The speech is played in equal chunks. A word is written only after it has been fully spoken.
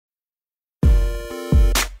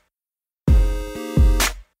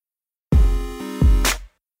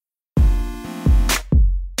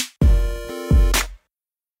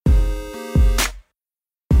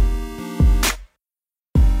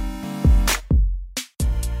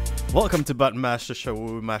Welcome to Button Mash, the show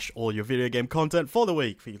where we mash all your video game content for the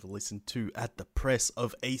week for you to listen to at the press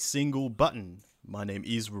of a single button. My name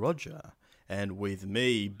is Roger, and with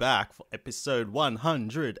me back for episode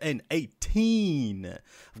 118, I've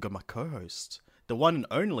got my co-host, the one and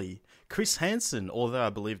only Chris Hansen, although I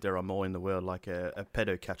believe there are more in the world, like a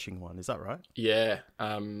pedo catching one. Is that right? Yeah.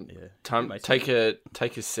 Take a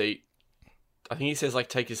seat. I think he says like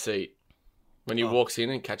take a seat when he walks in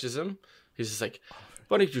and catches him. He's just like,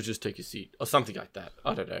 why don't you just take a seat or something like that?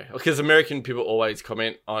 I don't know, because American people always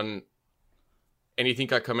comment on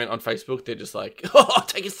anything I comment on Facebook. They're just like, oh,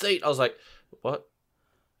 take a seat. I was like, what?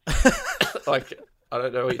 Like, I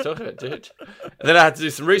don't know what you're talking about, dude. And then I had to do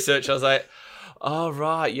some research. I was like, oh,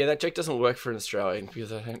 right. Yeah, that joke doesn't work for an Australian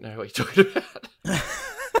because I don't know what you're talking about.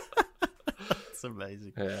 That's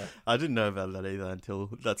amazing. Yeah. I didn't know about that either until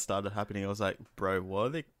that started happening. I was like, bro,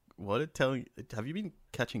 what are telling? Have you been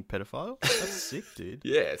catching pedophiles? That's sick, dude.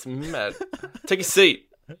 Yeah, it's mad. Take a seat.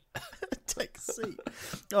 Take a seat.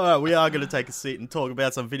 All right, we are going to take a seat and talk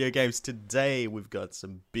about some video games today. We've got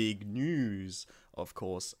some big news, of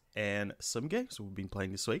course, and some games we've been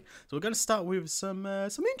playing this week. So we're going to start with some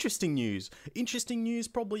interesting news. Interesting news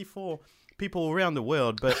probably for people around the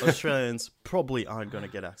world, but Australians probably aren't going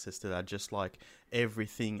to get access to that, just like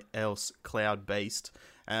everything else cloud-based.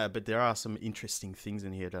 But there are some interesting things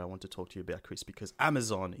in here that I want to talk to you about, Chris, because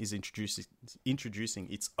Amazon is introducing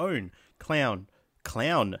its own cloud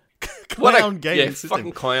gaming system.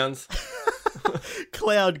 Fucking clowns.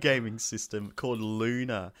 Cloud gaming system called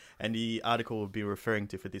Luna. And the article we'll be referring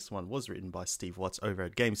to for this one was written by Steve Watts over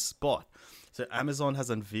at GameSpot. So Amazon has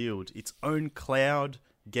unveiled its own cloud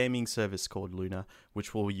gaming service called Luna,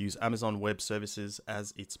 which will use Amazon Web Services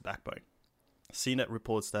as its backbone. CNET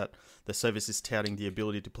reports that the service is touting the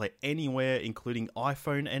ability to play anywhere, including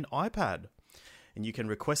iPhone and iPad. And you can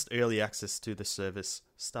request early access to the service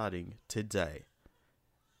starting today.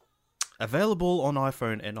 Available on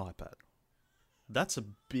iPhone and iPad. That's a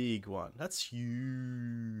big one. That's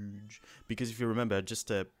huge. Because if you remember, just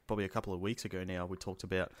probably a couple of weeks ago now, we talked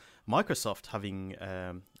about Microsoft having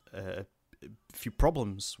a few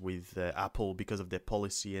problems with Apple because of their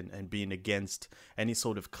policy and being against any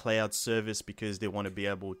sort of cloud service because they want to be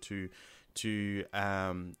able to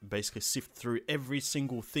basically sift through every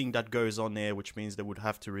single thing that goes on there, which means they would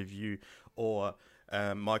have to review, or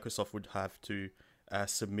Microsoft would have to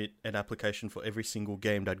submit an application for every single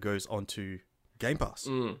game that goes onto Game Pass.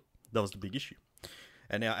 That was the big issue.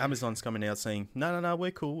 And now Amazon's coming out saying, no, we're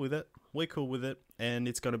cool with it. We're cool with it. And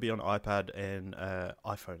it's going to be on iPad and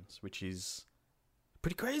iPhones, which is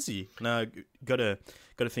pretty crazy. Now, got to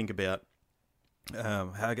think about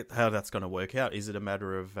how that's going to work out. Is it a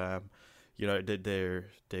matter of, they're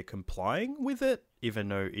complying with it, even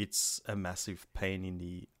though it's a massive pain in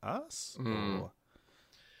the ass? Or?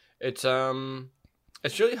 It's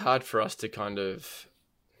really hard for us to kind of,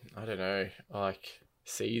 I don't know, like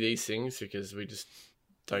see these things because we just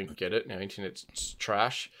don't get it. Our internet's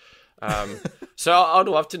trash. So I'd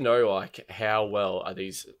love to know, like, how well are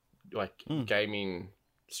these, like, gaming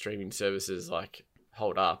streaming services, like,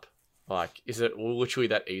 hold up? Like, is it literally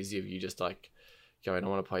that easy of you just, like, going, I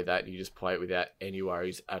want to play that, and you just play it without any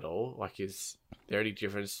worries at all? Like, is there any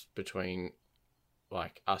difference between,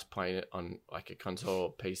 like, us playing it on, like, a console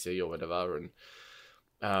or PC or whatever? And,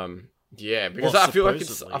 yeah, because I feel like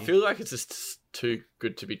it's just too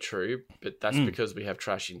good to be true, but that's because we have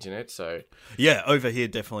trash internet. So yeah, over here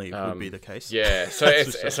definitely would be the case. Yeah, so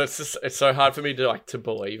it's so hard for me to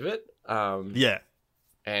believe it. Yeah,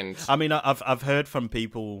 and I mean, I've heard from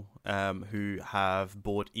people who have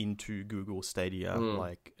bought into Google Stadia,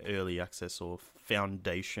 like early access or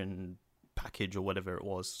foundation package or whatever it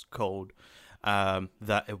was called,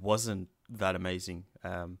 that it wasn't that amazing.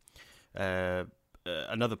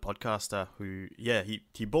 Another podcaster who,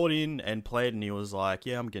 he bought in and played, and he was like,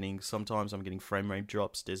 sometimes I'm getting frame rate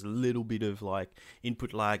drops. There's a little bit of like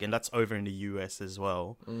input lag, and that's over in the US as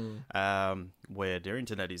well, where their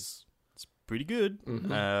internet it's pretty good.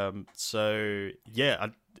 So yeah,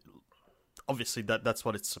 obviously that's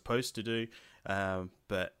what it's supposed to do,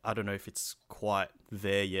 but I don't know if it's quite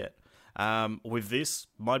there yet. With this,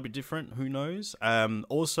 might be different, who knows?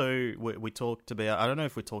 Also, we talked about, I don't know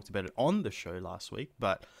if we talked about it on the show last week,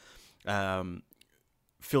 but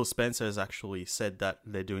Phil Spencer has actually said that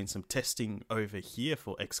they're doing some testing over here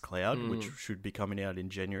for xCloud, which should be coming out in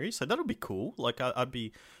January. So that'll be cool. Like, I'd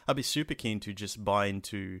be super keen to just buy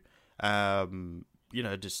into,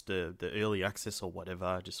 just the early access or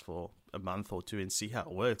whatever, just for a month or two and see how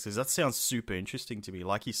it works, because that sounds super interesting to me.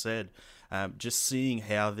 Like you said, just seeing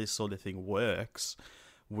how this sort of thing works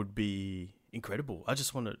would be incredible. I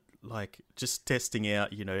just want to like just testing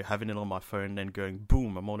out, having it on my phone and then going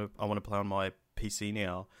boom, I want to play on my PC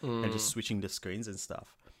now, and just switching the screens and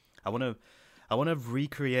stuff. I want to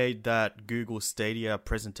recreate that Google Stadia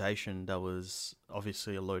presentation that was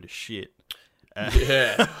obviously a load of shit.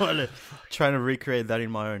 Yeah. I want to try to recreate that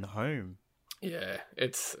in my own home. Yeah,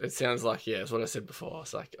 it sounds like, it's what I said before. I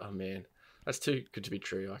was like, oh man, that's too good to be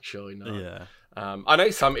true. Actually, no. Yeah. I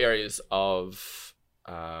know some areas of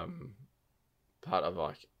part of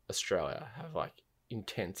like Australia have like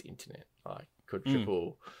intense internet, like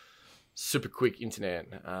quadruple, super quick internet,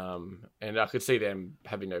 and I could see them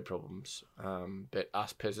having no problems. But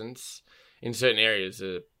us peasants in certain areas,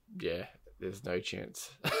 there's no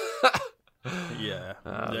chance. Yeah,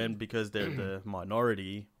 and because they're the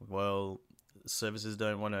minority, well, services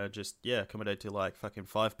don't want to just accommodate to like fucking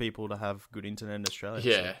 5 people to have good internet in Australia.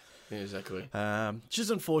 Yeah, exactly. Which is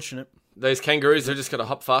unfortunate. Those kangaroos, they're just got to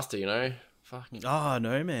hop faster, Fuck. Oh,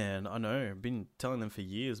 no, man. I know. I've been telling them for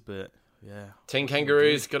years, but yeah. 10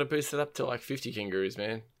 kangaroos, got to boost it up to like 50 kangaroos,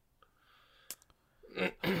 man.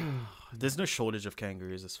 There's no shortage of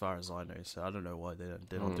kangaroos as far as I know, so I don't know why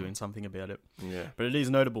they're not doing something about it. Yeah. But it is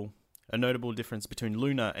notable. A notable difference between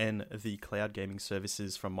Luna and the cloud gaming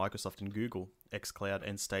services from Microsoft and Google, xCloud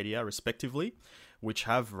and Stadia, respectively, which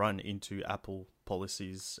have run into Apple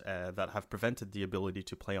policies that have prevented the ability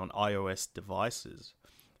to play on iOS devices,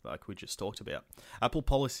 like we just talked about. Apple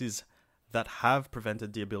policies that have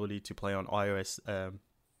prevented the ability to play on iOS. I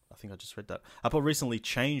think I just read that. Apple recently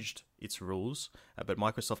changed its rules, but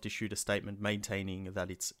Microsoft issued a statement maintaining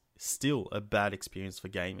that it's still a bad experience for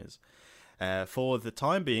gamers. For the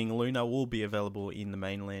time being, Luna will be available in the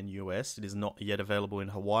mainland US. It is not yet available in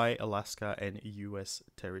Hawaii, Alaska, and US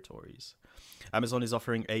territories. Amazon is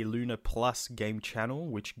offering a Luna Plus game channel,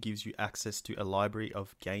 which gives you access to a library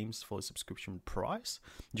of games for a subscription price.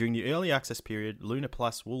 During the early access period, Luna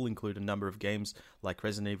Plus will include a number of games like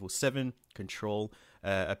Resident Evil 7, Control,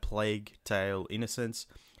 A Plague Tale: Innocence,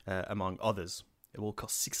 among others. It will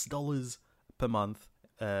cost $6 per month.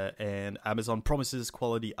 And Amazon promises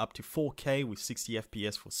quality up to 4K with 60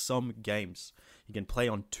 FPS for some games. You can play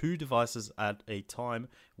on 2 devices at a time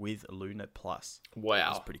with Luna Plus.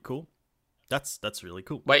 Wow, that's pretty cool. That's really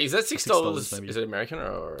cool. Wait, is that $6? Is it American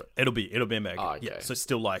or? It'll be American. Oh, okay. Yeah, so it's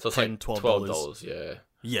still like so $10, $12. Yeah.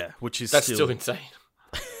 Yeah, which is that's still insane.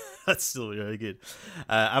 That's still really good.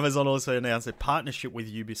 Amazon also announced a partnership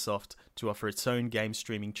with Ubisoft to offer its own game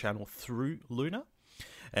streaming channel through Luna.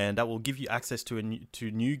 And that will give you access to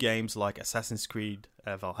new games like Assassin's Creed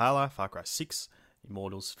Valhalla, Far Cry 6,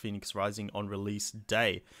 Immortals Phoenix Rising on release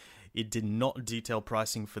day. It did not detail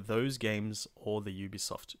pricing for those games or the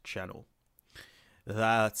Ubisoft channel.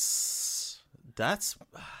 That's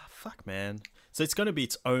fuck, man. So it's going to be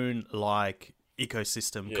its own like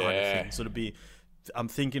ecosystem kind of thing. So I'm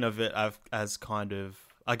thinking of it as kind of,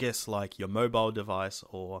 I guess, like your mobile device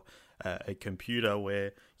or a computer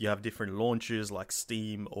where you have different launchers like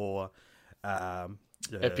Steam or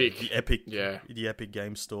Epic. The Epic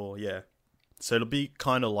Game Store. Yeah. So it'll be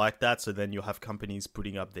kind of like that. So then you'll have companies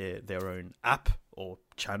putting up their own app or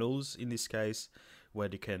channels in this case, where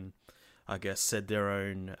they can, I guess, set their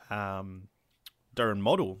own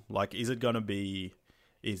model. Like, is it going to be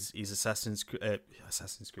is Assassin's Creed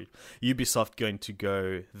Ubisoft going to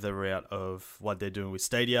go the route of what they're doing with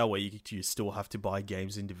Stadia, where you still have to buy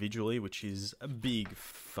games individually, which is a big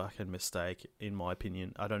fucking mistake in my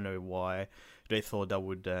opinion. I don't know why they thought that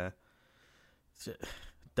would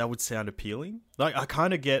sound appealing. Like, I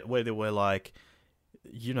kind of get where they were like,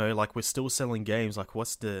 like, we're still selling games. Like,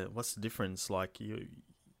 what's the difference? Like,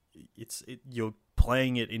 you're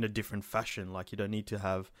playing it in a different fashion. Like, you don't need to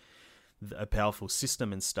have a powerful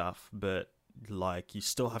system and stuff, but like, you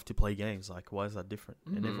still have to play games. Like, why is that different?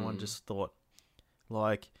 And everyone just thought,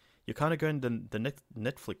 like, you're kind of going the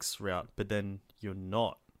Netflix route, but then you're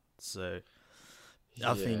not. So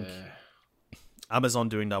I think Amazon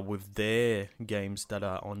doing that with their games that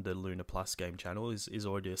are on the Luna Plus game channel is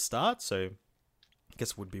already a start. So I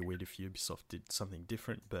guess it would be weird if Ubisoft did something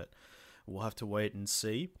different, but we'll have to wait and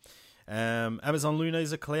see. Amazon Luna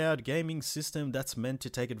is a cloud gaming system that's meant to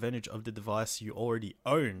take advantage of the device you already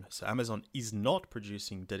own. So Amazon is not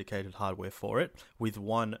producing dedicated hardware for it, with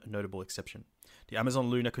one notable exception. The Amazon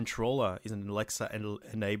Luna controller is an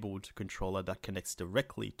Alexa-enabled controller that connects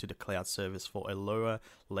directly to the cloud service for a lower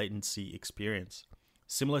latency experience,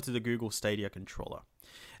 similar to the Google Stadia controller.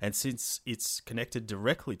 And since it's connected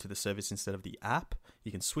directly to the service instead of the app,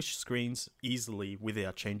 you can switch screens easily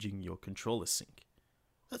without changing your controller sync.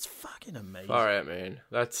 That's fucking amazing. All right, man.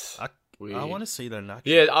 That's weird. I want to see that in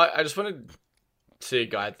action. Yeah, I just want to see a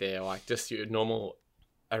guide there, like just your normal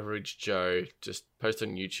average Joe just post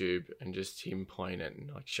on YouTube and just him playing it and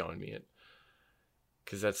like showing me it.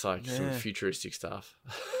 Because that's like some futuristic stuff.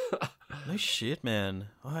 No shit, man.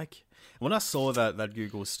 Like, when I saw that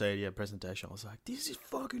Google Stadia presentation, I was like, this is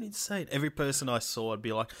fucking insane. Every person I saw, I'd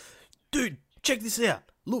be like, dude, check this out.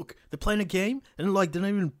 Look, they're playing a game, and like they're not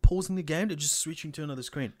even pausing the game, they're just switching to another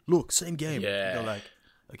screen. Look, same game. Yeah. They're like,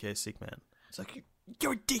 okay, sick, man. It's like,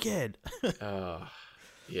 you're a dickhead.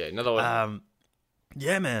 Yeah, another one.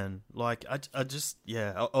 Yeah, man. Like, I just,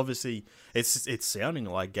 obviously, it's sounding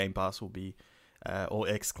like Game Pass will be, or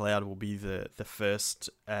xCloud will be the first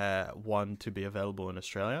one to be available in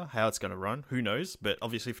Australia. How it's going to run, who knows? But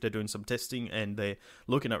obviously, if they're doing some testing and they're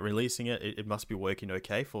looking at releasing it, it must be working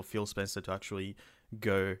okay for Phil Spencer to actually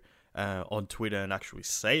go on Twitter and actually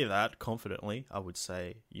say that confidently. I would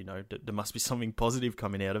say, there must be something positive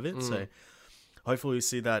coming out of it. So hopefully we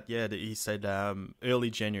see that. Yeah, he said early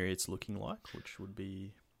January it's looking like, which would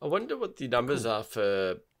be... I wonder what the numbers are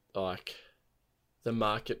for like the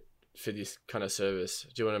market for this kind of service.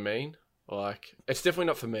 Do you know what I mean? Like, it's definitely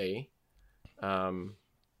not for me. But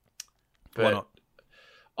why not?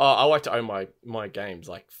 I like to own my games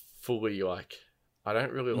like fully. Like, I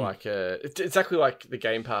don't really like it's exactly like the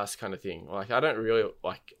Game Pass kind of thing. Like, I don't really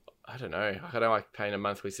like. I don't know. I don't like paying a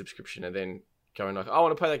monthly subscription and then going like, I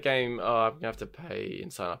want to play that game. Oh, I'm gonna have to pay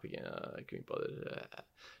and sign up again. I can't be bothered.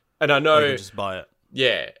 And I know you can just buy it.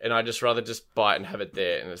 Yeah, and I just rather just buy it and have it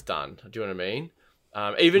there and it's done. Do you know what I mean?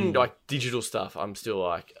 Even like digital stuff, I'm still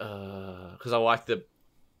like, because I like the,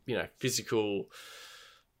 physical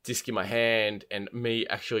disc in my hand and me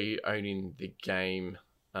actually owning the game.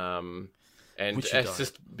 And it's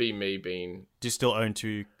just me being... Do you still own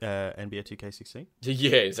NBA 2K16?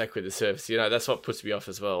 Yeah, exactly, the service. That's what puts me off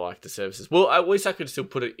as well, like the services. Well, at least I could still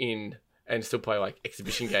put it in and still play like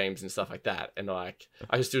exhibition games and stuff like that. And like,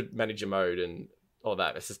 I can still manage a mode and all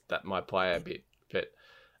that. It's just that might play a bit. But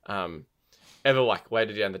ever like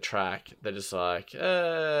later down the track, they're just like,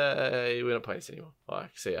 we're not playing this anymore.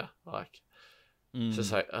 Like, see ya. Like, it's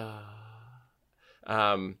just like,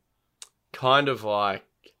 kind of like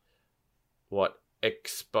what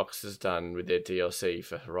Xbox has done with their DLC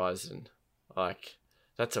for Horizon. Like,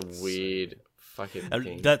 that's a weird fucking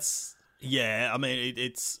thing. That's... Yeah, I mean,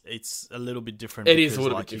 it's a little bit different. It is a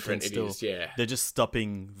little bit different. It is, yeah. They're just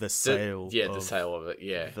stopping the sale. The sale of it,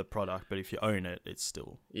 yeah. The product, but if you own it, it's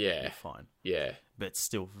still fine. Yeah. But it's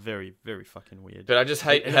still very, very fucking weird. But I just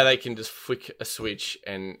hate how they can just flick a switch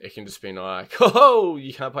and it can just be like, oh,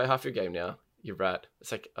 you can't play half your game now, you rat.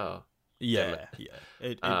 It's like, oh. Yeah.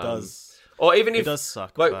 It does... Or even if... It does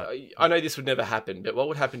suck. Like, but... I know this would never happen, but what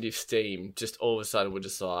would happen if Steam just all of a sudden would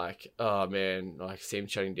just like, oh man, like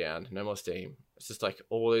Steam's shutting down, no more Steam. It's just like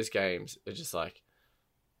all those games are just like,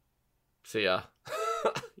 see ya.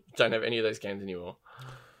 Don't have any of those games anymore.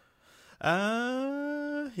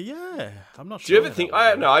 Yeah, I'm not sure. Do you ever think?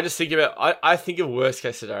 I don't know. I just think about. I think of worst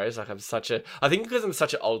case scenarios. Like I think because I'm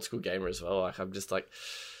such an old school gamer as well. Like I'm just like,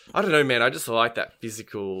 I don't know, man. I just like that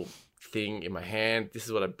physical thing in my hand. This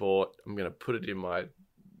is what I bought. I'm gonna put it in my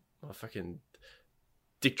fucking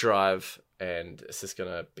dick drive, and it's just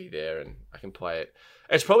gonna be there, and I can play it.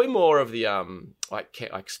 It's probably more of the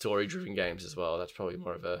like story driven games as well. That's probably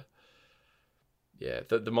more of a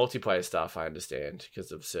the multiplayer stuff. I understand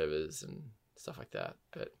because of servers and stuff like that.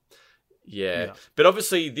 But yeah. But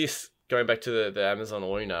obviously this. Going back to the Amazon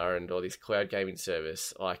Luna and all this cloud gaming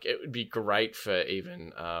service, like it would be great for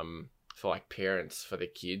even for like parents for their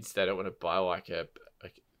kids. They don't want to buy like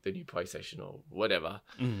the new PlayStation or whatever,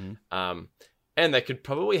 and they could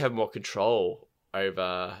probably have more control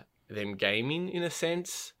over them gaming in a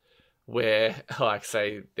sense, where like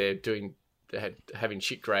say they're having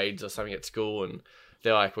shit grades or something at school and.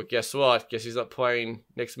 They're like, well, guess what? Guess he's not playing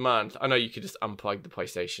next month. I know you could just unplug the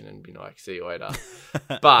PlayStation and be like, see you later.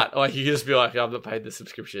 But like, you could just be like, I've not paid the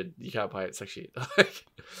subscription. You can't play it. It's like shit.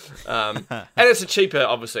 And it's a cheaper,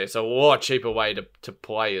 obviously, it's a lot cheaper way to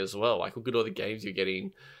play as well. Like, look at all the games you're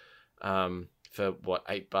getting for what,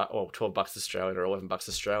 $8 or $12 Australian or $11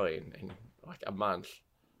 Australian in like a month.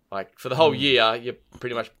 Like for the whole year, you're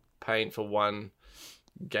pretty much paying for one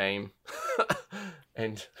game.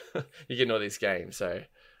 And you're getting all these games, so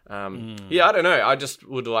yeah, I don't know. I just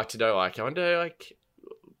would like to know, like, I wonder, like,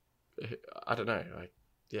 I don't know, like,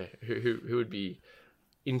 yeah, who would be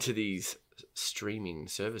into these streaming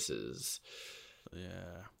services?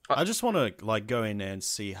 Yeah, I just want to like go in there and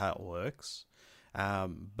see how it works.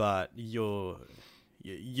 But you're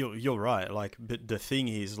right. Like, but the thing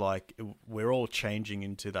is, like, we're all changing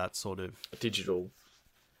into that sort of digital.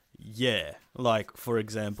 Yeah, like for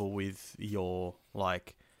example, with your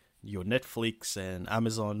like your Netflix and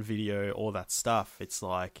Amazon Video, all that stuff. It's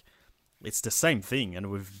like it's the same thing,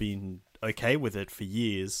 and we've been okay with it for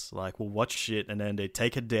years. Like we'll watch shit and then they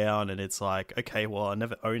take it down, and it's like, okay, well, I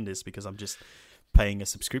never owned this because I'm just paying a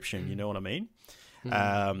subscription. You know what I mean?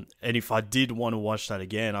 And if I did want to watch that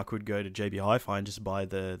again, I could go to JB Hi-Fi and just buy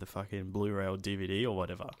the fucking Blu-ray or DVD or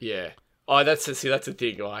whatever. Yeah. Oh, that's the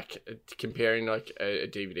thing. Like comparing like a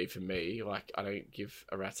DVD for me, like I don't give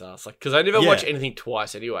a rat's ass. Like because I never watch anything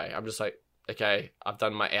twice anyway. I'm just like, okay, I've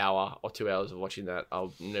done my hour or 2 hours of watching that.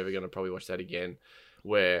 I'm never gonna probably watch that again.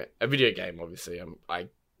 Where a video game, obviously, I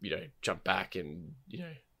jump back and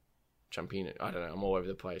jump in. I don't know. I'm all over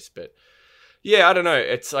the place, but. Yeah, I don't know.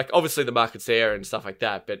 It's like obviously the market's there and stuff like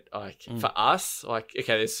that, but like for us, like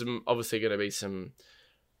okay, there's some obviously going to be some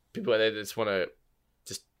people out there that just want to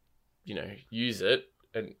just use it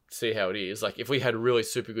and see how it is. Like if we had really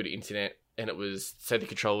super good internet and it was say the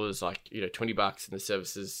controllers like $20 and the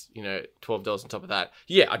services $12 on top of that,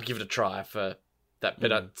 yeah, I'd give it a try for that.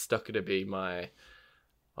 But it's not going to be my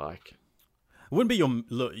like. It wouldn't be your,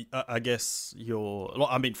 I guess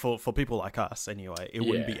I mean, for people like us anyway, it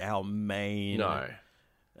wouldn't be our main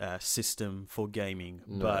system for gaming.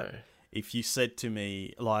 No. But if you said to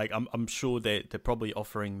me, like, I'm sure they're probably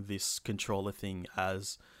offering this controller thing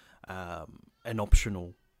as an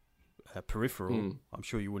optional peripheral. I'm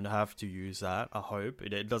sure you wouldn't have to use that. I hope.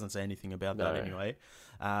 It doesn't say anything about that anyway.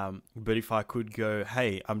 But if I could go,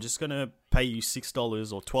 hey, I'm just going to pay you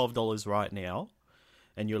 $6 or $12 right now,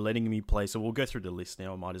 and you're letting me play. So we'll go through the list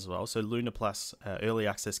now, I might as well. So Luna Plus early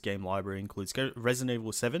access game library includes Resident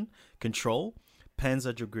Evil 7, Control,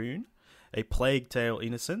 Panzer Dragoon, A Plague Tale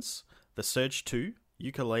Innocence, The Surge 2,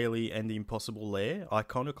 Yooka-Laylee and the Impossible Lair,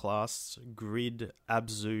 Iconoclasts, Grid,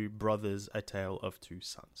 Abzu, Brothers, A Tale of Two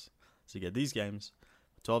Sons. So you get these games,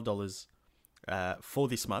 $12 for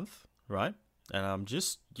this month, right? And I'm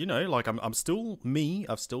just, I'm still me.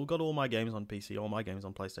 I've still got all my games on PC, all my games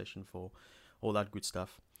on PlayStation 4, all that good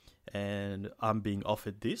stuff. And I'm being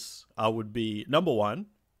offered this. I would be, number one,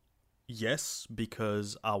 yes,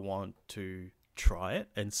 because I want to try it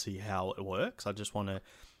and see how it works. I just want to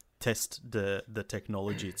test the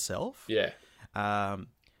technology itself. Yeah.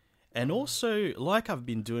 And also, like I've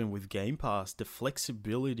been doing with Game Pass, the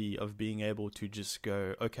flexibility of being able to just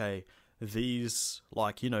go, okay, these,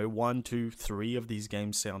 1, 2, 3 of these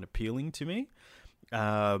games sound appealing to me.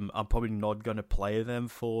 I'm probably not going to play them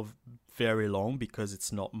for very long because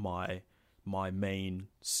it's not my main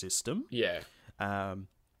system. Yeah.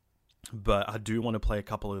 But I do want to play a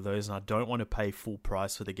couple of those, and I don't want to pay full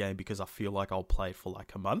price for the game because I feel like I'll play for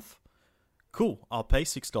like a month. Cool. I'll pay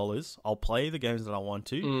 $6. I'll play the games that I want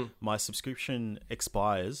to. My subscription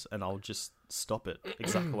expires, and I'll just stop it.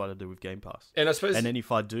 Exactly what I do with Game Pass. And I suppose, and then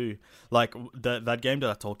if I do, like that game that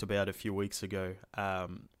I talked about a few weeks ago,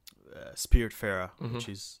 Spiritfarer, which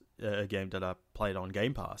is a game that I played on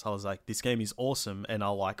Game Pass. I was like, this game is awesome, and I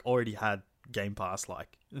already had Game Pass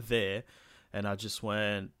there, and I just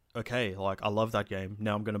went, okay, I love that game.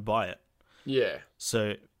 Now I'm gonna buy it. Yeah.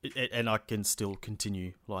 So and I can still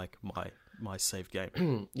continue my save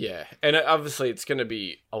game. Yeah, and obviously it's going to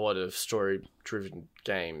be a lot of story-driven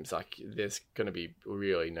games. Like, there's going to be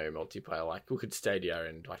really no multiplayer. Like, look at Stadia,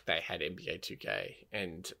 and they had NBA 2K,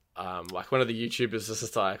 and one of the YouTubers was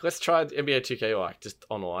just like, let's try NBA 2K just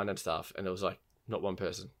online and stuff, and there was not one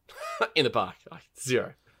person in the park,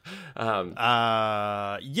 zero.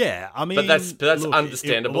 Yeah, I mean, but that's look,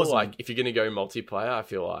 understandable. If you're going to go multiplayer, I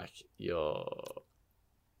feel like it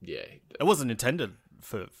wasn't intended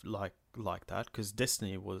for like that because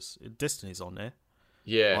Destiny's on there.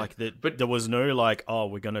 Yeah, but there was no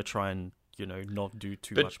we're gonna try and not do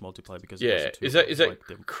too much multiplayer because is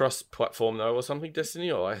that cross-platform though or something?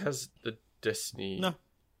 Destiny or has the Destiny? No,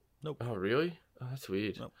 nope. Oh really? Oh, that's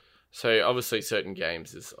weird. Nope. So obviously certain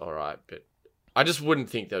games is all right, but I just wouldn't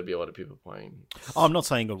think there'd be a lot of people playing. Oh, I'm not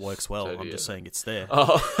saying it works well. I'm just saying it's there.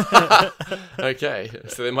 Oh, okay.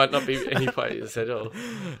 So there might not be any players at all.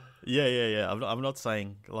 Yeah. I'm not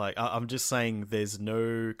saying I'm just saying there's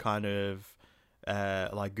no kind of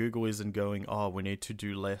Google isn't going, oh, we need to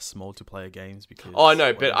do less multiplayer games because. Oh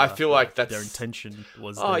no, but I feel like that's their intention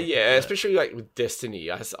was. Oh yeah, especially with Destiny.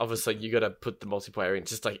 Obviously, you got to put the multiplayer in,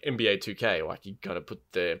 just like NBA 2K. You got to put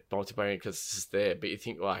the multiplayer in because it's just there. But you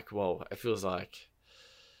think well, it feels like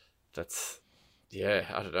that's I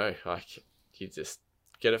don't know. You just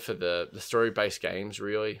get it for the story-based games,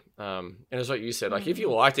 really. And it's like you said, if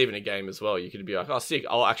you liked even a game as well, you could be like, oh, sick,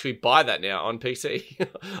 I'll actually buy that now on PC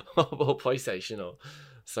or PlayStation or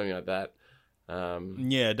something like that.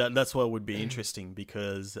 Yeah, that's what would be interesting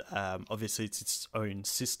because obviously it's its own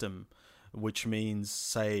system, which means,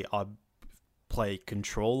 say, I play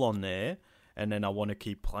Control on there, and then I want to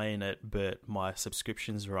keep playing it, but my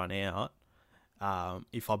subscriptions run out.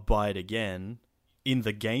 If I buy it again in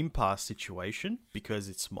the Game Pass situation, because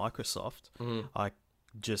it's Microsoft, I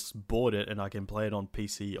just bought it and I can play it on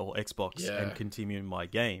PC or Xbox and continue my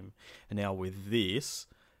game. And now with this,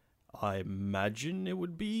 I imagine it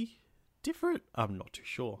would be different. I'm not too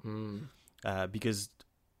sure. Because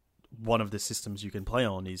one of the systems you can play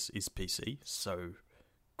on is PC. So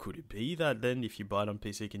could it be that then if you buy it on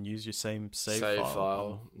PC, you can use your same save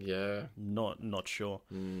file? Yeah. Not sure.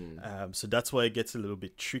 So that's where it gets a little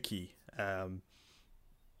bit tricky.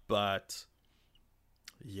 But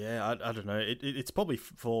yeah, I don't know. It's probably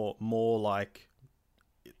for more like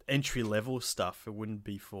entry level stuff. It wouldn't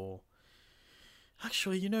be for.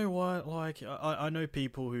 Actually, you know what? Like I know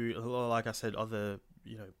people who, like I said, other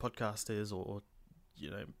podcasters or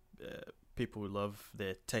people who love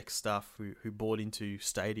their tech stuff who bought into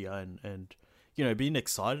Stadia and being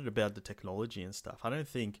excited about the technology and stuff. I don't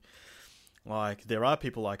think like there are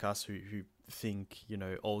people like us who think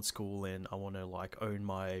old school and I want to like own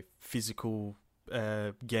my physical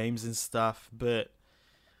games and stuff, but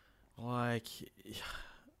like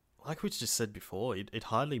we just said before, it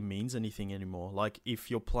hardly means anything anymore. Like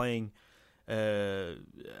if you're playing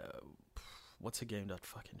what's a game that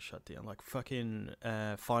fucking shut down? Like fucking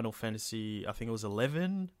Final Fantasy, I think it was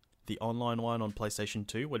 11, the online one on PlayStation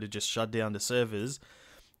 2, where they just shut down the servers.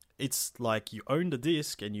 It's like you own the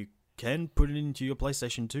disc and you can put it into your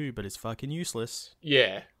PlayStation 2, but it's fucking useless.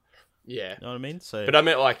 Yeah. You know what I mean? So, but I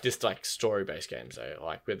meant like just like story-based games, though,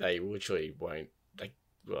 like where they literally won't. They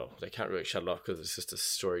can't really shut it off because it's just a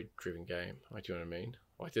story-driven game. Like, do you know what I mean?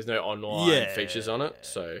 Like, there's no online features on it,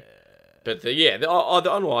 so. But the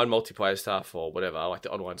online multiplayer stuff or whatever, like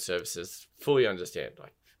the online services, fully understand,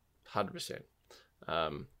 like 100%.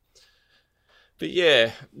 But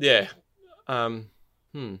yeah. Yeah, I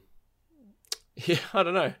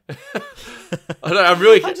don't know.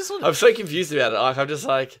 I'm so confused about it. Like, I'm just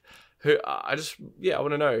like, I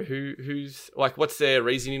want to know who's like, what's their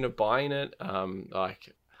reasoning of buying it?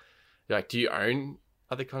 Like, do you own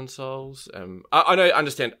other consoles? I know,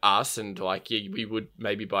 understand us, and like, we would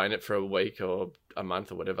maybe buying it for a week or a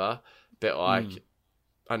month or whatever. But like,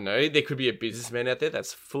 I don't know, there could be a businessman out there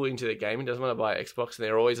that's fully into the game and doesn't want to buy an Xbox, and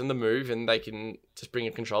they're always on the move, and they can just bring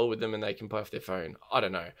a controller with them and they can play off their phone. I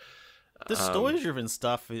don't know. The story-driven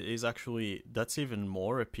stuff is actually, that's even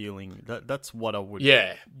more appealing. That's what I would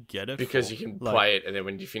get it because for. You can play it, and then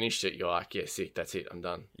when you finished it, you're like, yeah, sick, that's it, I'm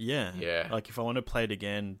done. Yeah. Like, if I want to play it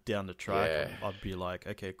again down the track, I'd be like,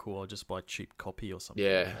 okay, cool, I'll just buy a cheap copy or something.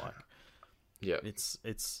 Yeah. Like, it's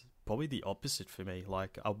probably the opposite for me.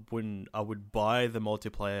 Like, I would buy the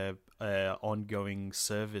multiplayer ongoing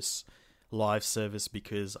service, live service,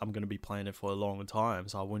 because I'm going to be playing it for a long time,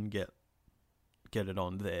 so I wouldn't get it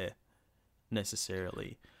on there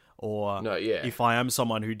necessarily. Or if I am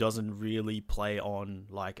someone who doesn't really play on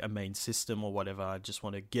like a main system or whatever, I just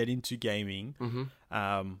want to get into gaming,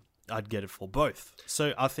 I'd get it for both.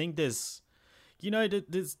 So I think there's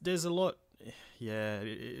a lot.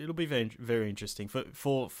 It'll be very, very interesting for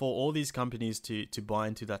all these companies to buy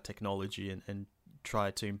into that technology and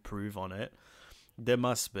try to improve on it. There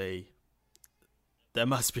must be a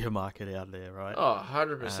market out there, right? Oh,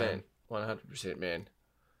 100%. 100%, man.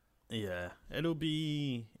 Yeah, it'll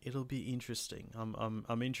be interesting.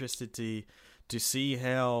 I'm interested to see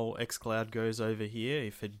how xCloud goes over here,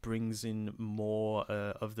 if it brings in more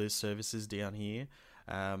of those services down here,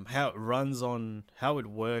 how it runs on, how it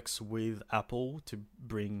works with Apple to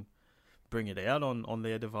bring it out on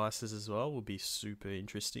their devices as well, will be super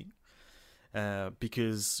interesting.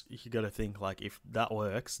 Because you got to think, like, if that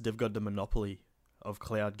works, they've got the monopoly of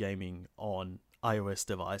cloud gaming on iOS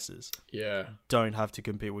devices. Yeah. Don't have to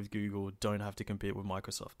compete with Google, don't have to compete with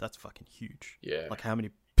Microsoft. That's fucking huge. Yeah. Like, how many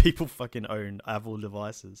people fucking own Apple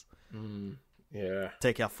devices? Yeah.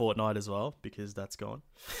 Take out Fortnite as well, because that's gone.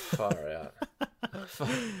 Far out.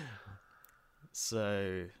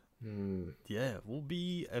 So, yeah, will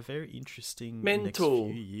be a very interesting next few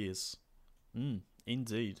years.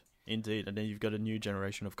 Indeed. And then you've got a new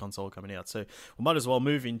generation of console coming out. So we might as well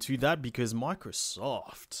move into that, because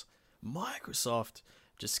Microsoft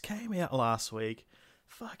just came out last week,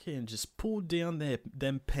 fucking just pulled down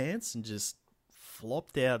them pants and just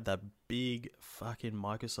flopped out that big fucking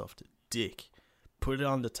Microsoft dick, put it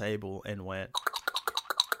on the table and went,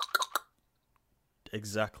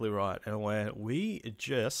 exactly right, and went, we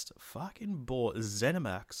just fucking bought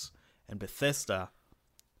ZeniMax and Bethesda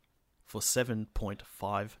for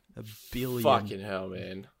 $7.5 billion. Fucking hell,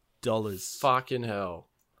 man. Fucking hell.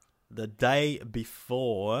 The day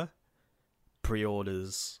before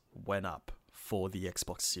pre-orders went up for the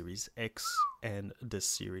Xbox Series X and the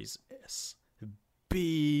Series S.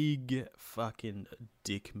 Big fucking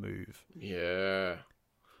dick move. Yeah.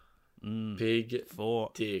 Big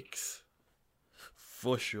dicks.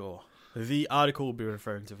 For sure. The article we'll be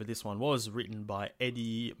referring to for this one was written by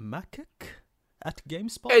Eddie Mackek at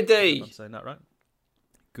GameSpot. Eddie! I'm saying that right.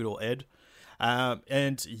 Good old Ed.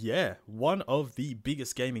 And yeah, one of the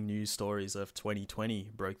biggest gaming news stories of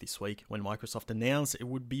 2020 broke this week when Microsoft announced it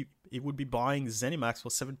would be buying ZeniMax for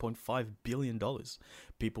 $7.5 billion.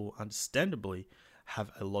 People understandably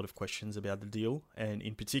have a lot of questions about the deal, and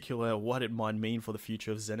in particular what it might mean for the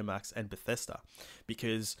future of ZeniMax and Bethesda.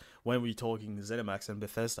 Because when we're talking ZeniMax and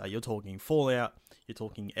Bethesda, you're talking Fallout, you're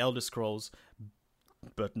talking Elder Scrolls,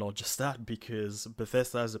 but not just that, because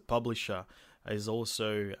Bethesda as a publisher is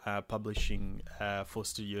also publishing for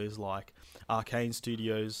studios like Arcane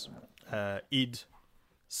Studios, id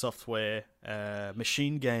Software,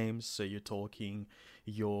 Machine Games. So you're talking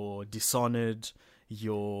your Dishonored,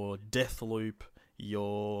 your Deathloop,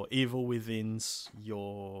 your Evil Withins,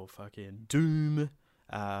 your fucking Doom,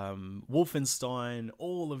 Wolfenstein.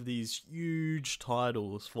 All of these huge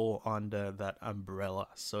titles fall under that umbrella.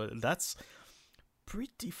 So that's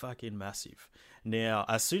pretty fucking massive. Now,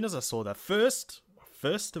 as soon as I saw that, first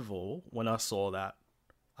of all, when I saw that,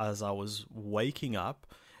 as I was waking up,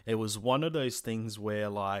 it was one of those things where,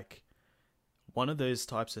 like, one of those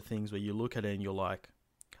types of things where you look at it and you're like,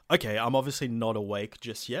 okay, I'm obviously not awake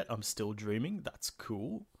just yet. I'm still dreaming. That's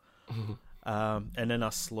cool. And then I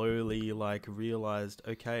slowly, like, realized,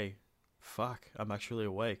 okay, fuck, I'm actually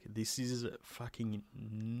awake. This is fucking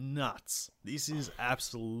nuts. This is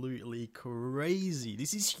absolutely crazy.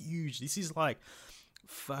 This is huge. This is like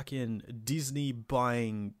fucking Disney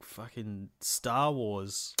buying fucking Star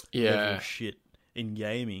Wars level shit in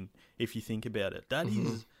gaming, if you think about it. That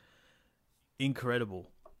is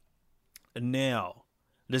incredible. And now,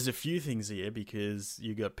 there's a few things here, because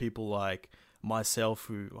you got people like myself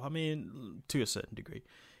who, I mean, to a certain degree,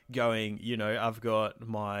 going, you know, I've got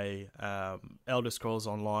my Elder Scrolls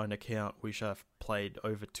Online account, which I've played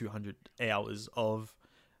over 200 hours of,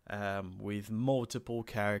 with multiple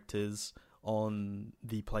characters on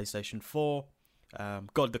the PlayStation 4.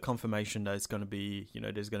 Got the confirmation that it's going to be, you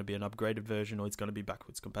know, there's going to be an upgraded version, or it's going to be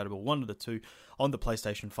backwards compatible, one of the two, on the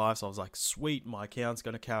PlayStation 5. So I was like, sweet, my account's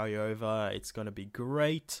going to carry over. It's going to be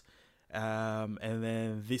great. And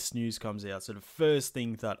then this news comes out. So the first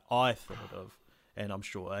thing that I thought of, and I'm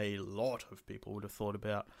sure a lot of people would have thought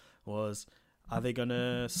about, was, are they going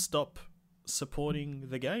to stop supporting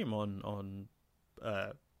the game on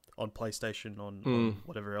PlayStation, on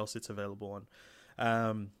whatever else it's available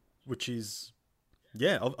on? Which is,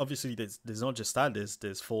 yeah, obviously there's not just that.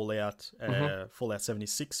 There's Fallout, Fallout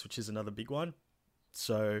 76, which is another big one.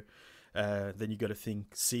 So then you got to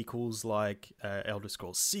think sequels like Elder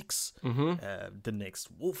Scrolls 6, the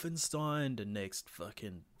next Wolfenstein, the next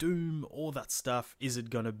fucking Doom, all that stuff. Is it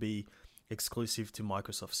going to be exclusive to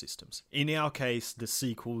Microsoft systems? In our case, the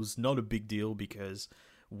sequel's not a big deal because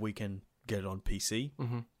we can get it on PC.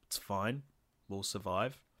 It's fine. We'll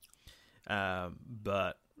survive.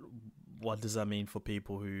 But what does that mean for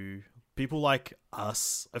people like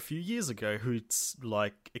us a few years ago, who's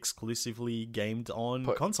like exclusively gamed on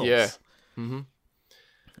consoles? Yeah.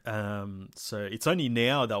 So it's only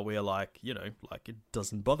now that we're like, you know, like it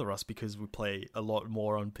doesn't bother us because we play a lot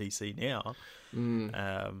more on PC now.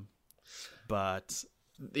 But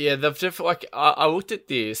yeah, they've definitely, like, I looked at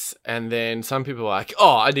this, and then some people are like,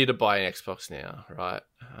 oh, I need to buy an Xbox now, right?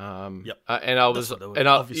 Yep. And I was,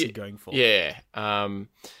 obviously going for. Yeah.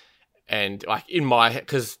 And like in my,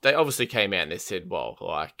 because they obviously came out and they said, well,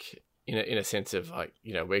 like in a sense of like,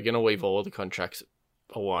 you know, we're going to leave all the contracts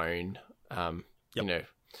alone. You know,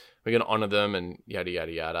 we're going to honor them and yada,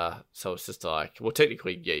 yada, yada. So it's just like, well,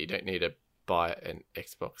 technically, yeah, you don't need to buy an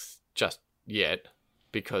Xbox just yet,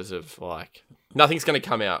 because of like, nothing's going to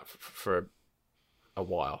come out for a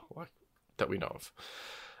while, like, that we know of.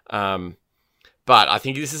 But I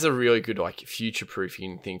think this is a really good, like,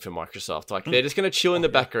 future-proofing thing for Microsoft. Like, they're just going to chill in the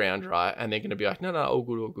background, right? And they're going to be like, no, all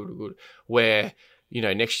good, all good, all good. Where, you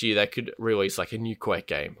know, next year they could release, like, a new Quake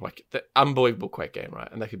game. Like, the unbelievable Quake game,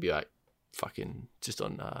 right? And they could be like, fucking, it's just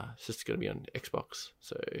going to be on Xbox.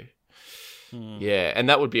 So, yeah. And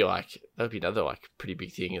that would be another, like, pretty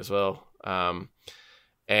big thing as well.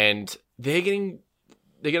 And they're going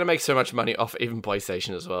to make so much money off even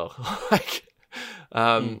PlayStation as well. Like,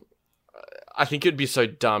 I think it'd be so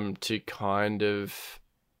dumb to kind of,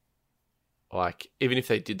 like, even if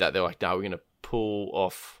they did that, they're like, no, we're going to pull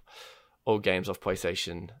off all games off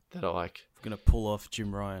PlayStation that are like... We're going to pull off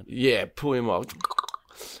Jim Ryan. Yeah, pull him off.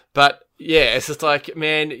 But yeah, it's just like,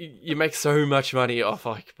 man, you make so much money off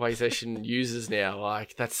like PlayStation users now.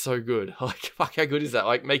 Like, that's so good. Like, fuck, how good is that?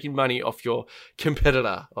 Like, making money off your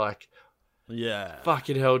competitor. Like, Yeah.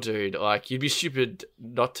 fucking hell, dude. Like, you'd be stupid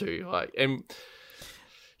not to. Like, and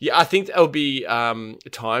yeah, I think there'll be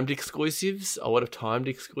timed exclusives. A lot of timed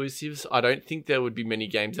exclusives. I don't think there would be many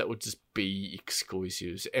games that would just be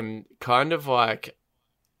exclusives. And kind of like,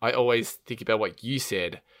 I always think about what you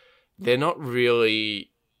said. They're not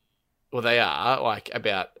really, well, they are like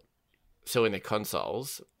about selling their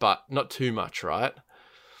consoles, but not too much, right?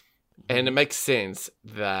 And it makes sense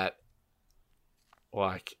that,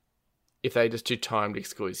 like, if they just do timed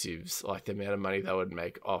exclusives, like the amount of money they would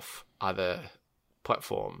make off other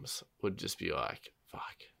platforms would just be like,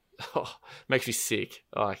 fuck, oh, makes me sick.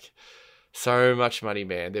 Like, so much money,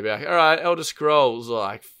 man. They'd be like, all right, Elder Scrolls,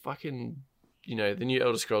 like, fucking, you know, the new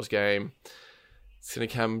Elder Scrolls game. It's going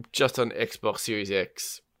to come just on Xbox Series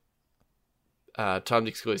X. Timed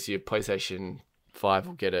exclusive, PlayStation 5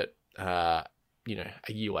 will get it, you know,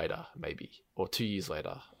 a year later, maybe, or 2 years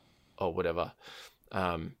later, or whatever.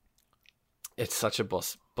 It's such a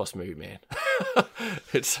boss move, man.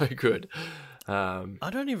 It's so good. I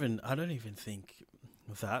don't even think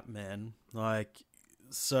that, man. Like,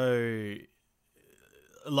 so,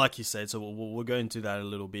 like you said, so we'll go into that a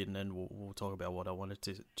little bit, and then we'll talk about what I wanted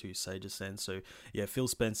to say just then. So, yeah, Phil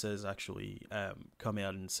Spencer has actually come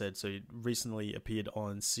out and said, so he recently appeared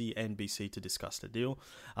on CNBC to discuss the deal.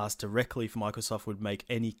 Asked directly if Microsoft would make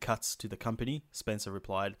any cuts to the company, Spencer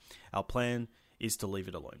replied, "Our plan is to leave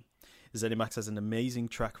it alone. ZeniMax has an amazing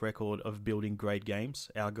track record of building great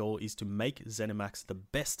games. Our goal is to make ZeniMax the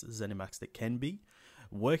best ZeniMax that can be,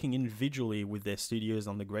 working individually with their studios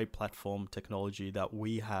on the great platform technology that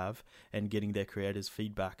we have and getting their creators'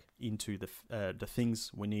 feedback into the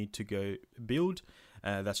things we need to go build.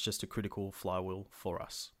 That's just a critical flywheel for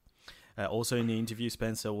us." Also in the interview,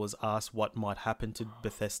 Spencer was asked what might happen to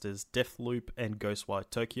Bethesda's Deathloop and Ghostwire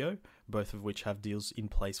Tokyo, both of which have deals in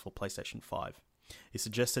place for PlayStation 5. He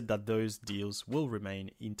suggested that those deals will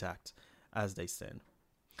remain intact as they stand.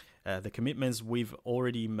 The commitments we've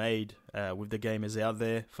already made with the gamers out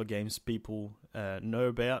there for games people know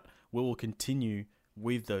about, we will continue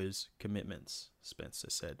with those commitments, Spencer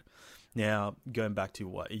said. Now, going back to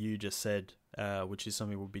what you just said, which is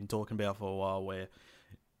something we've been talking about for a while, where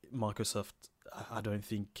Microsoft, I don't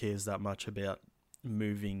think, cares that much about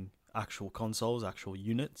moving actual consoles, actual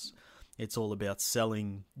units. It's all about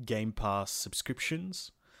selling Game Pass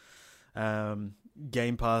subscriptions.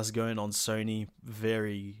 Game Pass going on Sony,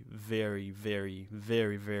 very, very, very,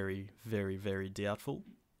 very, very, very, very doubtful.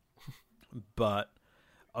 But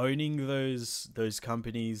owning those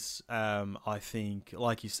companies, I think,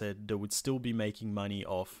 like you said, they would still be making money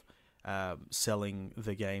off selling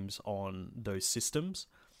the games on those systems.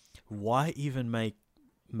 Why even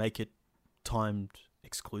make it timed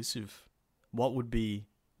exclusive? What would be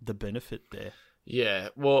the benefit there? Yeah,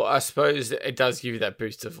 well, I suppose it does give you that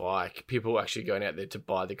boost of like people actually going out there to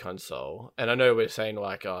buy the console. And I know we're saying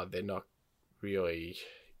like, oh, they're not really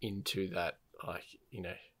into that, like, you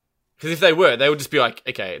know, because if they were, they would just be like,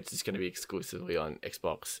 okay, it's just going to be exclusively on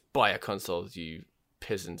Xbox. Buy our consoles, you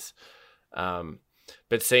peasants.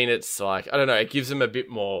 But seeing it's like, I don't know, it gives them a bit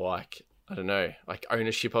more like, I don't know, like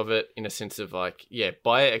ownership of it in a sense of like, yeah,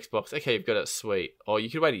 buy an Xbox. Okay, you've got it, sweet. Or you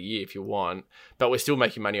could wait a year if you want, but we're still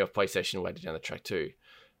making money off PlayStation later down the track too.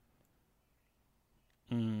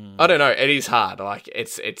 I don't know. It is hard. Like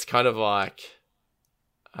it's kind of like,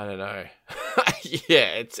 I don't know.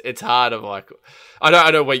 Yeah, it's hard of like,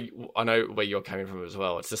 I know where you're coming from as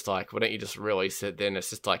well. It's just like, why don't you just release it? Then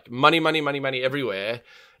it's just like money everywhere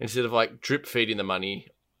instead of like drip feeding the money.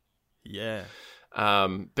 Yeah.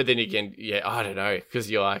 But then again, yeah, I don't know,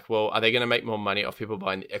 because you're like, well, are they going to make more money off people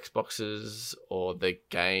buying the Xboxes or the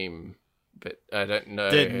game? But I don't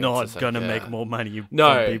know. They're not going to make more money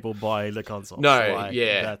from people buying the console. No, like,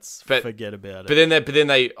 yeah. Forget about it. But then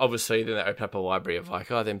they obviously open up a library of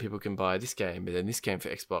like, oh, then people can buy this game, but then this game for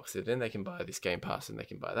Xbox, and then they can buy this Game Pass, and they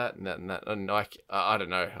can buy that and that and that. And like, I don't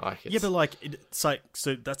know. Like, yeah, but like, it's like,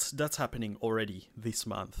 so that's happening already this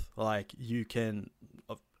month. Like, you can,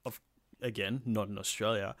 again, not in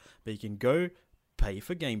Australia, but you can go pay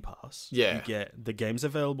for Game Pass. Yeah. You get the games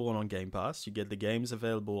available on Game Pass. You get the games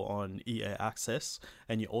available on EA Access.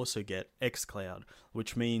 And you also get xCloud,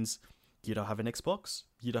 which means you don't have an Xbox.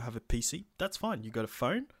 You don't have a PC. That's fine. You got a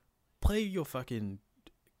phone. Play your fucking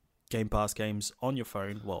Game Pass games on your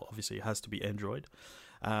phone. Well, obviously it has to be Android.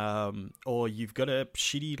 Or you've got a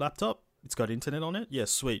shitty laptop. It's got internet on it. Yeah,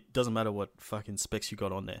 sweet. Doesn't matter what fucking specs you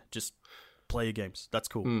got on there. Just play your games. That's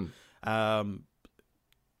cool.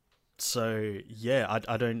 So yeah,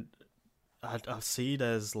 I see it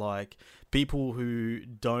as like people who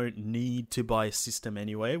don't need to buy a system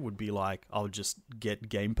anyway would be like, I'll just get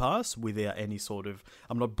Game Pass without any sort of,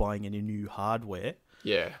 I'm not buying any new hardware.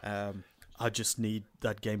 Yeah. I just need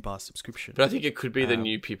that Game Pass subscription. But I think it could be the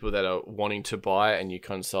new people that are wanting to buy a new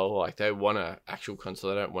console. Like they want an actual console.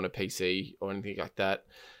 They don't want a PC or anything like that.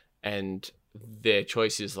 And their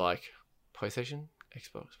choice is like PlayStation,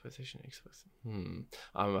 Xbox.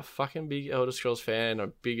 I'm a fucking big Elder Scrolls fan.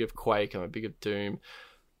 I'm big of Quake. I'm a big of Doom.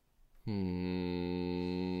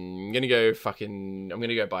 I'm gonna go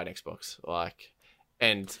buy an Xbox. Like,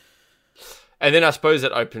 and then I suppose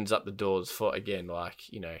it opens up the doors for, again,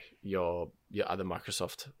 like, you know, your other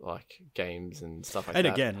Microsoft like games and stuff like that.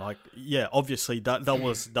 And again, like, yeah, obviously that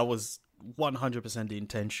was 100% the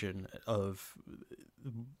intention of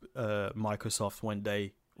Microsoft when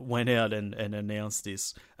they went out and announced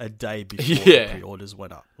this a day before the pre-orders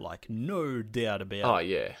went up. Like, no doubt about it. Oh,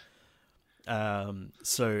 yeah.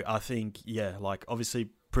 So I think, yeah, like, obviously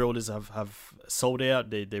pre-orders have sold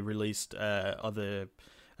out. They released other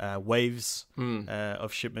waves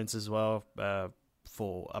of shipments as well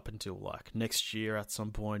for up until like next year at some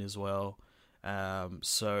point as well.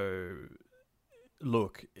 So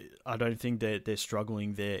look, I don't think they're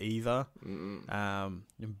struggling there either.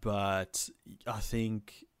 But I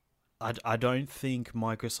think I don't think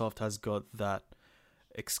Microsoft has got that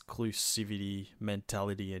exclusivity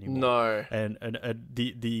mentality anymore. No. And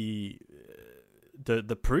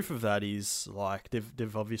the proof of that is like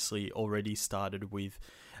they've obviously already started with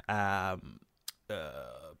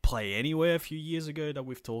Play Anywhere a few years ago that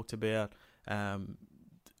we've talked about.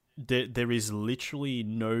 There is literally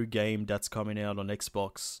no game that's coming out on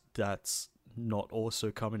Xbox that's not also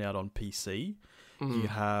coming out on PC. You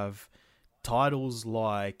have titles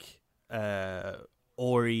like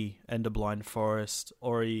Ori and the Blind Forest,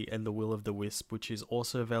 Ori and the Will of the Wisp, which is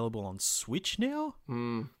also available on Switch now.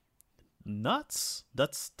 Nuts.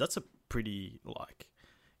 That's a pretty, like,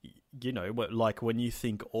 you know, like when you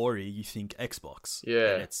think Ori, you think Xbox.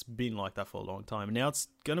 Yeah. And it's been like that for a long time. Now it's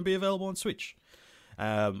going to be available on Switch.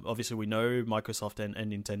 Obviously, we know Microsoft and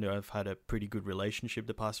Nintendo have had a pretty good relationship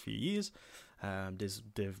the past few years.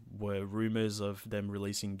 There were rumors of them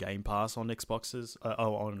releasing Game Pass on Xboxes,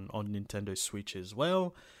 on Nintendo Switch as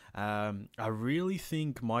well. I really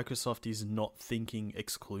think Microsoft is not thinking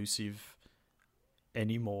exclusive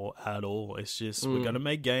anymore at all. It's just, we're going to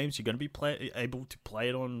make games. You're going to be able to play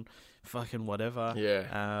it on fucking whatever.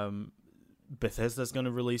 Yeah. Bethesda's going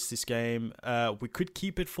to release this game. We could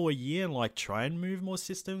keep it for a year and like try and move more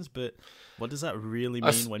systems, but what does that really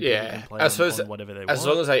mean when people can play on whatever they want? As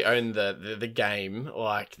long as they own the game,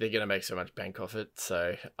 like, they're going to make so much bank off it.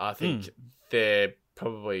 So I think their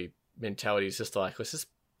probably mentality is just like, let's just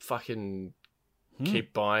fucking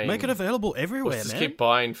keep buying. Make it available everywhere, let's just keep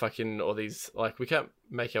buying fucking all these, like, we can't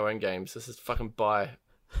make our own games. Let's just fucking buy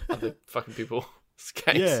other fucking people.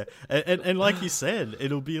 Games. Yeah, and like you said,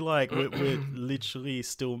 it'll be like we're literally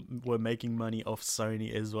still making money off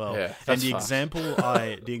Sony as well. Yeah, and the example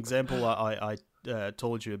I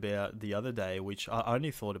told you about the other day, which I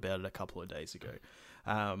only thought about it a couple of days ago,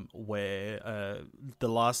 where the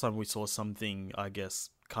last time we saw something, I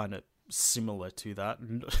guess, kind of similar to that.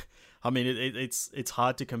 I mean, it's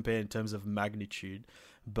hard to compare in terms of magnitude,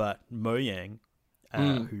 but Mojang,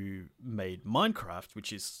 who made Minecraft,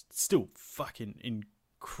 which is still fucking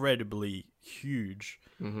incredibly huge,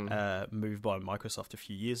 move by Microsoft a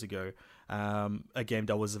few years ago. A game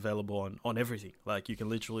that was available on everything. Like, you can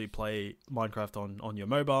literally play Minecraft on your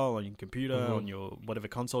mobile, on your computer, on your whatever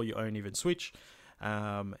console you own, even Switch.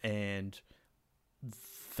 And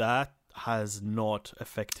that has not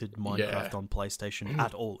affected Minecraft on PlayStation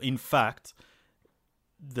at all. In fact,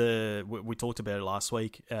 we talked about it last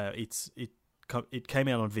week. It came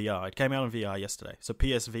out on VR. It came out on VR yesterday. So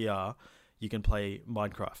PSVR, you can play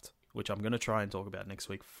Minecraft, which I'm going to try and talk about next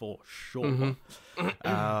week for sure.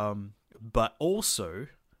 But also,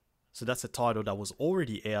 so that's a title that was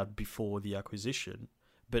already out before the acquisition.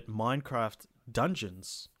 But Minecraft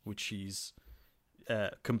Dungeons, which is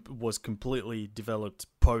was completely developed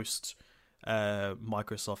post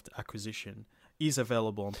Microsoft acquisition, is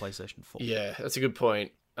available on PlayStation 4. Yeah, that's a good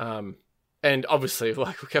point. And obviously,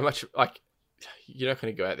 like, look how much, like, you're not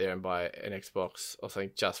going to go out there and buy an Xbox or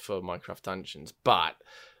something just for Minecraft Dungeons, but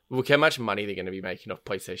look how much money they're going to be making off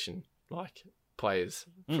PlayStation, like, players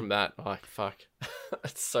from that. Like, fuck,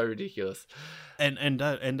 it's so ridiculous. And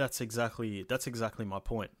that's exactly my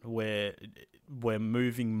point. Where we're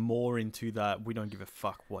moving more into that, we don't give a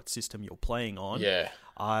fuck what system you're playing on. Yeah,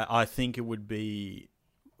 I think it would be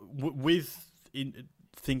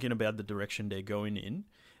thinking about the direction they're going in,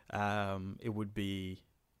 it would be.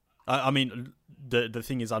 I mean, the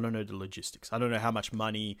thing is, I don't know the logistics. I don't know how much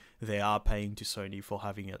money they are paying to Sony for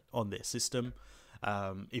having it on their system.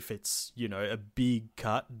 If it's, a big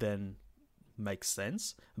cut, then makes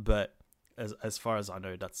sense. But as far as I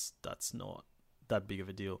know, that's not that big of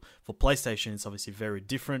a deal. For PlayStation, it's obviously very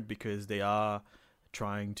different because they are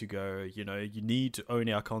trying to go, you need to own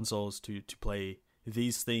our consoles to play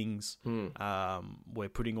these things. We're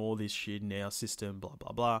putting all this shit in our system, blah,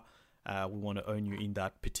 blah, blah. We want to own you in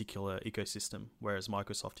that particular ecosystem. Whereas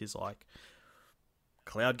Microsoft is like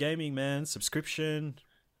cloud gaming, man, subscription,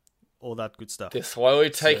 all that good stuff. They're slowly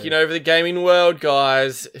taking over the gaming world,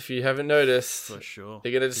 guys. If you haven't noticed, for sure,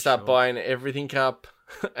 they're going to start buying everything up.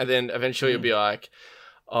 And then eventually you'll be like,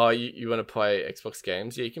 oh, you want to play Xbox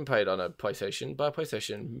games? Yeah, you can play it on a PlayStation. Buy a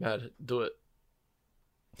PlayStation. Mad, do it.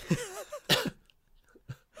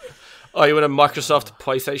 Oh, you want a Microsoft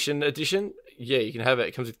PlayStation edition? Yeah, you can have it.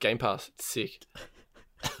 It comes with Game Pass. It's sick.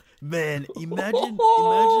 Man, imagine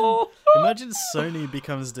Sony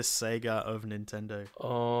becomes the Sega of Nintendo.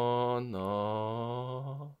 Oh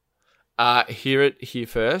no. Hear it here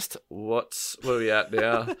first. What are we at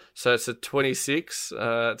now? So it's a 26.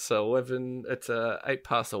 It's 11. It's 8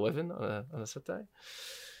 past 11 on a Saturday.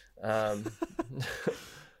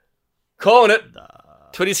 Calling it.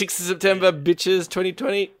 26th of September, bitches.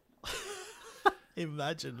 2020.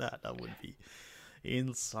 Imagine that. That would be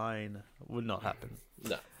insane. Would not happen.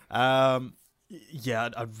 No. Yeah,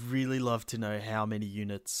 I'd really love to know how many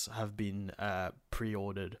units have been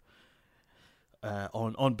pre-ordered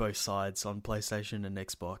on both sides, on PlayStation and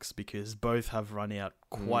Xbox, because both have run out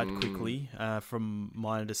quite quickly. From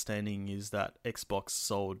my understanding is that Xbox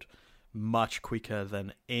sold much quicker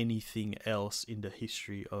than anything else in the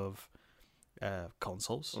history of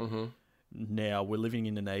consoles. Mm-hmm. Now, we're living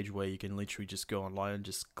in an age where you can literally just go online and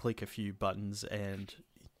just click a few buttons and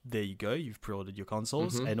there you go, you've pre-ordered your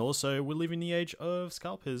consoles. Mm-hmm. And also, we live in the age of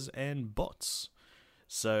scalpers and bots.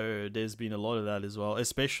 So there's been a lot of that as well.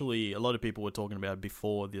 Especially, a lot of people were talking about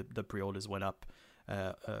before the pre-orders went up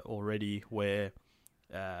already, where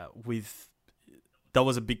that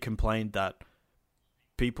was a big complaint that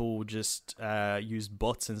people just used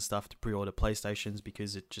bots and stuff to pre-order PlayStations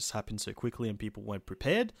because it just happened so quickly and people weren't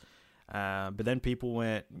prepared. But then people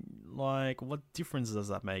went like, what difference does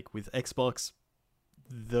that make? With Xbox,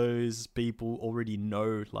 those people already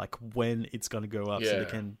know like when it's going to go up, so they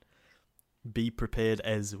can be prepared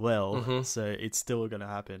as well. Mm-hmm. So it's still going to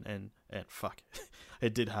happen, and fuck,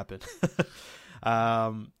 it did happen.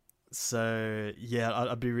 So yeah,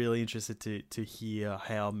 I'd be really interested to hear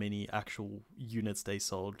how many actual units they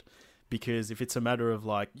sold. Because if it's a matter of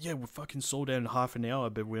like, yeah, we fucking sold out in half an hour,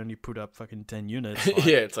 but we only put up fucking 10 units. Like,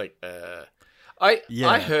 yeah, it's like,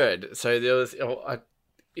 I heard, so there was,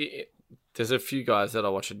 there's a few guys that I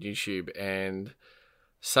watch on YouTube, and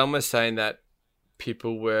some were saying that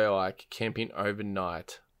people were like camping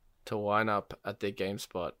overnight to line up at their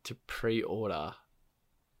GameSpot to pre-order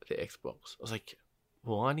the Xbox. I was like,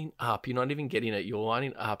 lining up? You're not even getting it. You're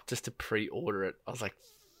lining up just to pre-order it. I was like,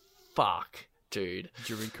 fuck. Dude,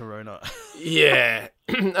 during Corona. Yeah.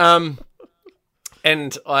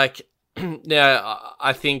 And like now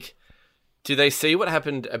I think, do they see what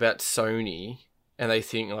happened about Sony and they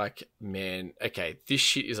think like, man, okay, this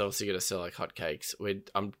shit is obviously going to sell like hotcakes.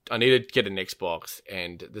 I need to get an Xbox,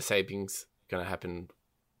 and the savings going to happen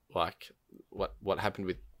like what happened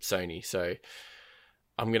with Sony. So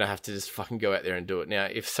I'm going to have to just fucking go out there and do it. Now,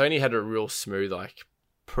 if Sony had a real smooth like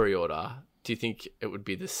pre-order, do you think it would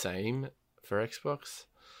be the same for Xbox?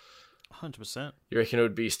 100%. You reckon it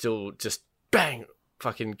would be still just bang,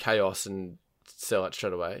 fucking chaos and sell it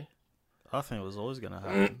straight away? I think it was always going to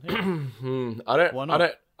happen. Yeah. Why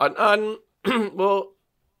not? Well,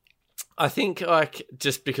 I think like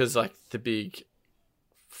just because like the big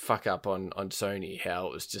fuck up on Sony, how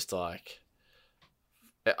it was just like,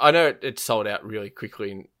 I know it sold out really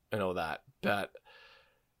quickly and all that, but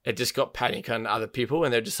it just got panic on other people,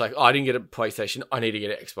 and they're just like, oh, I didn't get a PlayStation, I need to get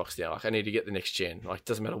an Xbox now. Like, I need to get the next gen. Like, it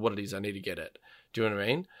doesn't matter what it is, I need to get it. Do you know what I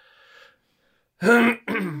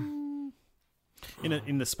mean?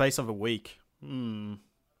 In the space of a week,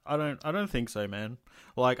 I don't think so, man.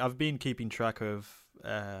 Like, I've been keeping track of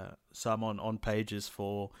some on pages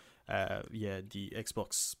for the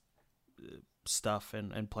Xbox stuff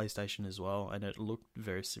and PlayStation as well, and it looked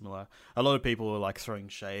very similar. A lot of people were like throwing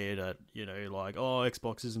shade at, like, oh,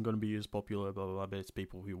 Xbox isn't going to be as popular, blah, blah, blah, but it's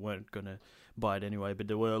people who weren't going to buy it anyway. But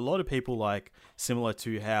there were a lot of people like similar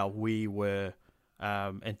to how we were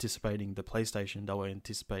anticipating the PlayStation, they were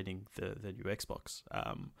anticipating the new Xbox.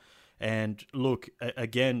 And look,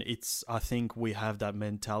 again, I think we have that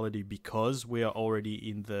mentality because we are already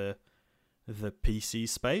in the PC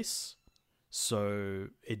space, so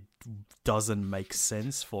it doesn't make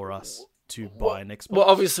sense for us to buy an Xbox. Well,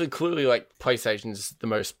 obviously, clearly, like PlayStation's the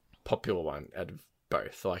most popular one out of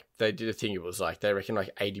both. Like they did a thing. It was like they reckon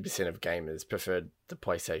like 80% of gamers preferred the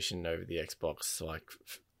PlayStation over the Xbox. Like,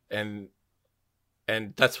 and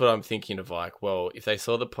that's what I'm thinking of. Like, well, if they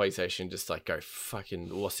saw the PlayStation just like go fucking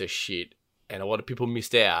lost their shit, and a lot of people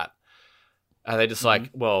missed out, and they just like,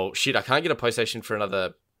 well, shit, I can't get a PlayStation for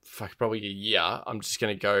another probably a year. I'm just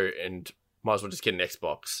gonna go and might as well just get an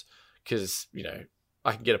Xbox because you know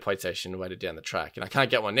I can get a PlayStation later down the track, and I can't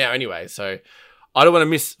get one now anyway. So I don't want to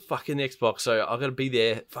miss fucking the Xbox. So I've got to be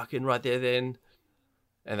there, fucking right there then,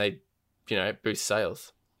 and they, you know, boost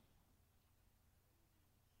sales.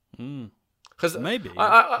 Because maybe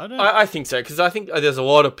I think so, because I think there's a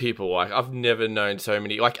lot of people, like, I've never known so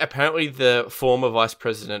many, like, apparently the former vice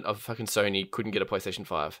president of fucking Sony couldn't get a PlayStation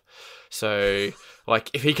 5. So,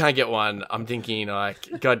 like, if he can't get one, I'm thinking, like,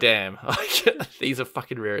 goddamn, like, these are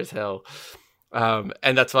fucking rare as hell.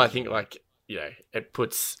 And that's why I think, like, you know, it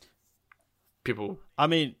puts people... I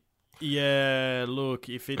mean... Yeah, look,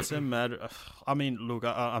 if it's a matter... I mean, look,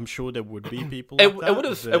 I'm sure there would be people like that.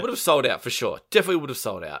 It would have sold out for sure. Definitely would have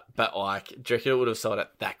sold out. But, like, do you reckon it would have sold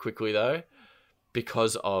out that quickly, though?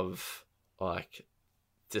 Because of, like,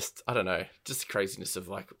 just, I don't know, just the craziness of,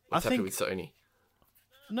 like, what's happening with Sony.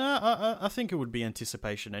 No, I think it would be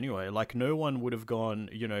anticipation anyway. Like, no one would have gone,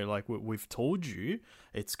 you know, like, we've told you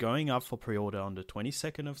it's going up for pre-order on the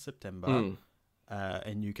 22nd of September.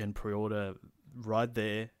 And you can pre-order right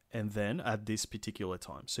there and then at this particular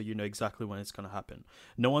time. So you know exactly when it's going to happen.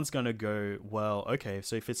 No one's going to go, well, okay,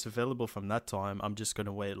 so if it's available from that time, I'm just going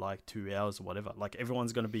to wait like 2 hours or whatever. Like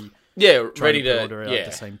everyone's going to be ready to order it at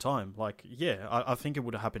the same time. Like, I think it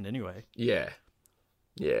would have happened anyway. Yeah.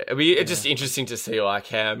 Yeah. I mean, it's just interesting to see like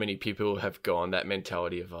how many people have gone that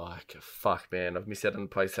mentality of like, fuck man, I've missed out on the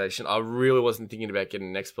PlayStation. I really wasn't thinking about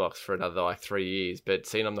getting an Xbox for another like 3 years, but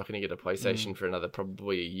seeing I'm not going to get a PlayStation for another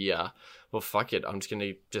probably a year, well, fuck it. I'm just going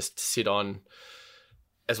to just sit on,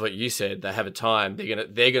 as what you said, they have a time.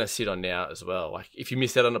 They're gonna sit on now as well. Like if you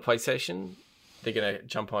missed out on a PlayStation, they're gonna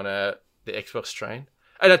jump on the Xbox train.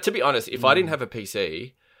 And to be honest, if I didn't have a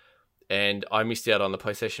PC and I missed out on the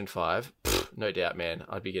PlayStation 5, no doubt, man,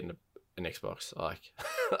 I'd be getting an Xbox. Like,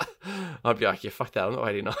 I'd be like, yeah, fuck that. I'm not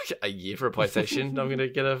waiting like a year for a PlayStation. I'm gonna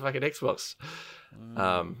get a fucking Xbox.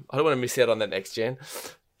 I don't want to miss out on that next gen.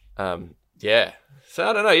 Yeah. So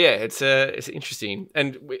I don't know. Yeah, it's interesting,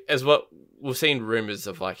 and as what we've seen rumors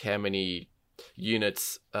of like how many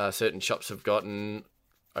units certain shops have gotten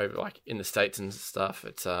over like in the States and stuff.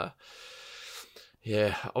 It's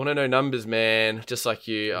yeah, I want to know numbers, man. Just like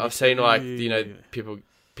you, I've seen like you know people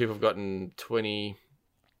have gotten 20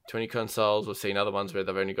 consoles. We've seen other ones where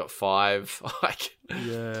they've only got 5. Like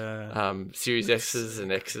Series X's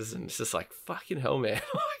and X's, and it's just like fucking hell, man.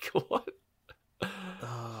 Like what?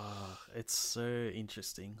 It's so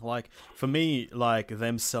interesting. Like for me, like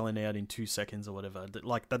them selling out in 2 seconds or whatever,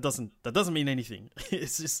 like that doesn't mean anything.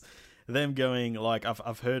 It's just them going like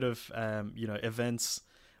I've heard of you know events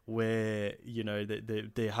where you know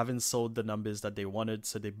they haven't sold the numbers that they wanted,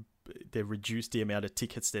 so they reduce the amount of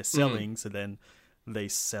tickets they're selling, so then they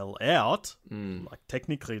sell out. Like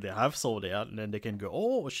technically they have sold out, and then they can go,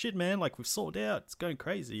 oh shit man, like we've sold out, it's going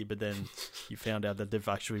crazy, but then you found out that they've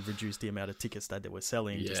actually reduced the amount of tickets that they were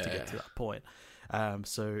selling just to get to that point.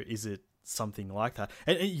 So is it something like that?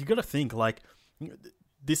 And you got to think like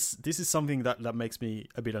this is something that makes me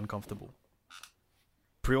a bit uncomfortable.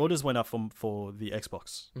 Pre-orders went up for the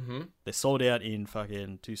Xbox. They sold out in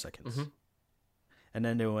fucking 2 seconds. And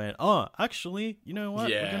then they went, oh, actually, you know what?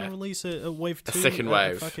 We're going to release a wave 2. A second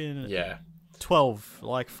wave. Fucking 12,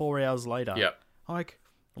 like 4 hours later. Yep. Like,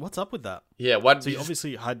 what's up with that? Yeah. What? So you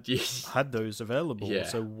obviously had those available. Yeah.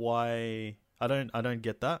 So why? I don't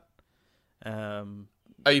get that.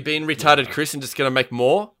 Are you being retarded, Chris, and just going to make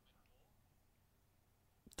more?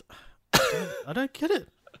 I don't get it.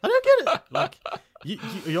 I don't get it. Like,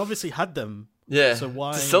 you obviously had them. Yeah. So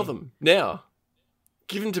why? Just sell them now.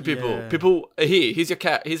 Give them to people. Yeah. People, here's your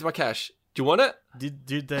cat. Here's my cash. Do you want it?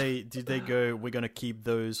 Did they go, we're going to keep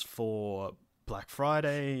those for Black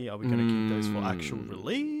Friday? Are we going to keep those for actual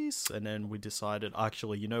release? And then we decided,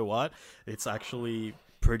 actually, you know what? It's actually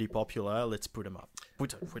pretty popular. Let's put them up. We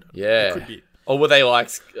don't. Yeah. It could be. Or were they like,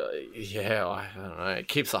 I don't know. It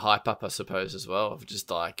keeps the hype up, I suppose, as well. Of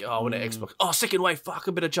just like, oh, I want an Xbox. Oh, second wave. Fuck,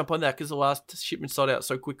 I better jump on that because the last shipment sold out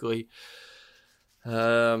so quickly.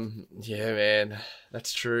 Yeah, man.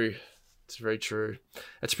 That's true. It's very true.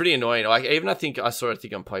 It's pretty annoying. Like, even I saw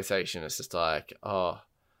it on PlayStation. It's just like, oh,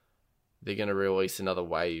 they're going to release another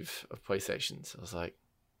wave of PlayStations. I was like,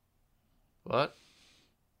 what?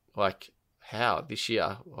 Like, how? This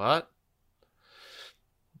year? What?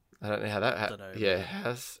 I don't know how that... Don't know, yeah,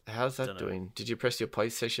 man. how's that Don't know. doing? Did you press your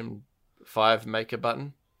PlayStation 5 maker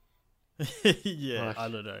button? Yeah, Like- I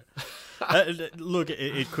don't know. Look,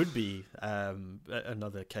 it could be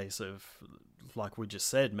another case of, like we just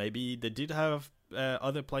said, maybe they did have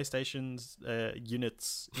other PlayStation's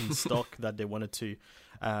units in stock that they wanted to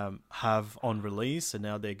have on release, and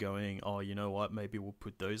now they're going, oh, you know what, maybe we'll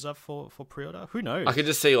put those up for pre-order. Who knows? I could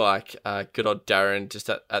just see, like, good old Darren just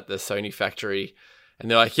at the Sony factory,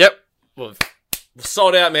 and they're like, yep, we're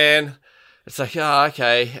sold out, man. It's like, oh,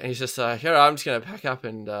 okay. And he's just like, all right, I'm just going to pack up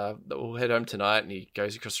and we'll head home tonight. And he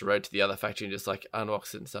goes across the road to the other factory and just, like,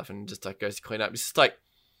 unlocks it and stuff and just, like, goes to clean up. He's just like,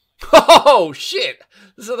 oh, shit.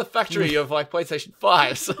 This is the factory of, like, PlayStation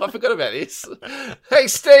 5. So I forgot about this. Hey,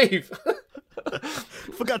 Steve.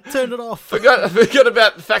 Forgot to turn it off. Forgot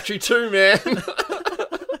about Factory 2, man.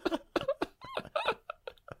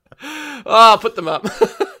 Oh, put them up.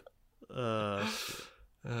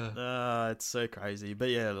 It's so crazy. But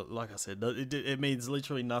yeah, like I said, it means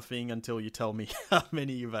literally nothing until you tell me how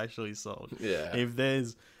many you've actually sold. Yeah. If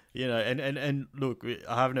there's, and look,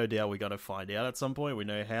 I have no doubt we're going to find out at some point. We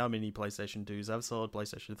know how many PlayStation 2s have sold,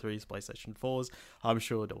 PlayStation 3s, PlayStation 4s. I'm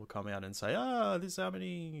sure they'll come out and say, this is how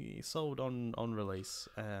many sold on release.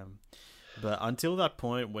 But until that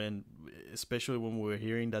point, especially when we were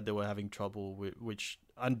hearing that they were having trouble, which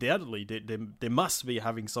undoubtedly they must be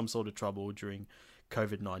having some sort of trouble during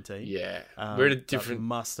COVID-19. Yeah, we're in a different... That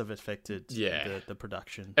must have affected the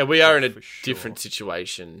production. And we are in a for sure. different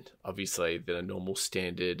situation, obviously, than a normal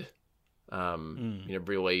standard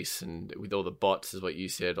release. And with all the bots, is what you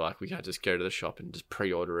said, like, we can't just go to the shop and just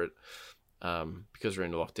pre-order it because we're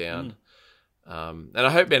in lockdown. And I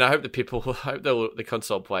hope the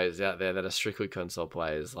console players out there that are strictly console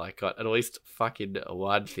players, like, got at least fucking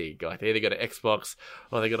one thing. Like, they either got an Xbox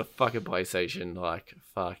or they got a fucking PlayStation. Like,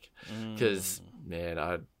 fuck. Because, man,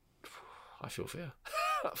 I feel fair.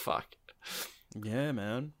 Fuck. Yeah,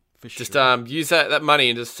 man. For sure. Just use that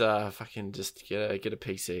money and just fucking just get a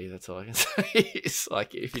PC. That's all I can say. It's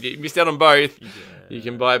like, if you missed out on both, you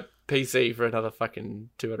can buy a PC for another fucking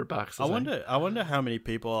 $200. I wonder how many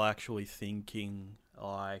people are actually thinking,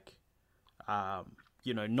 like,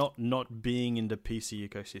 not being in the PC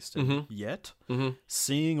ecosystem yet,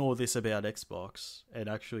 seeing all this about Xbox and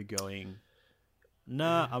actually going,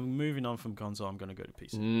 nah, I'm moving on from console. I'm going to go to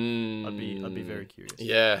PC. I'd be very curious.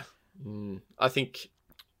 Yeah, I think.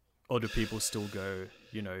 Or do people still go,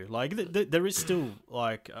 like, there is still,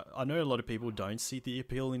 like, I know a lot of people don't see the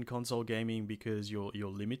appeal in console gaming because you're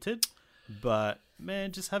limited, but,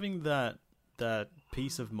 man, just having that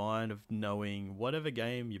peace of mind of knowing whatever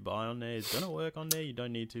game you buy on there is going to work on there. You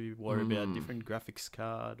don't need to worry about a different graphics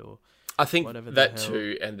card or I think whatever that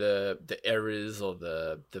too, and the errors or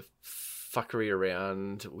the fuckery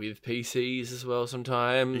around with PCs as well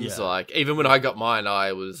sometimes. Yeah. Like, even when I got mine,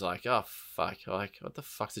 I was like, oh, fuck. Like, what the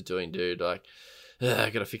fuck's it doing, dude? Like, I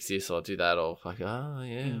gotta fix this or do that, or like, oh,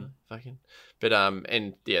 yeah, fucking. But,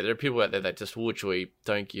 and yeah, there are people out there that just literally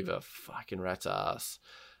don't give a fucking rat's ass.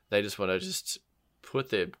 They just want to just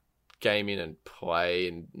put their game in and play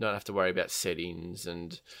and not have to worry about settings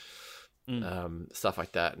and stuff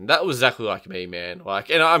like that. And that was exactly like me, man. Like,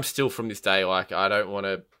 and I'm still from this day, like, I don't want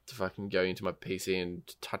to fucking go into my PC and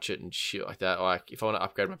touch it and shit like that. Like, if I want to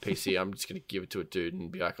upgrade my PC, I'm just going to give it to a dude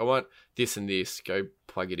and be like, I want this and this, go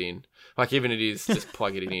plug it in. Like, even it is, just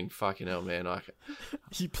plug it in. Fucking hell, man. Like,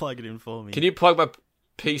 you plug it in for me. Can you plug my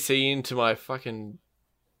PC into my fucking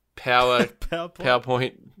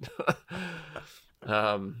PowerPoint?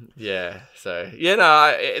 Yeah, so yeah,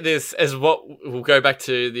 no, there's as what we'll go back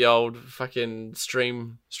to the old fucking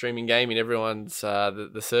streaming gaming. Everyone's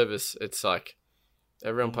the service. It's like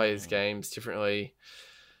everyone plays games differently.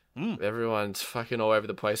 Everyone's fucking all over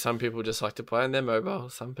the place. Some people just like to play on their mobile.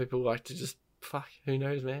 Some people like to just who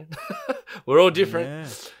knows, man. We're all different. Yeah.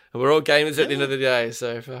 And we're all gamers at the end of the day.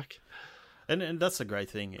 So fuck. And that's a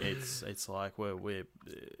great thing. It's like we're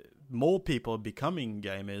more people are becoming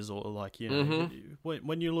gamers, or like,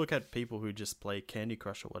 when you look at people who just play Candy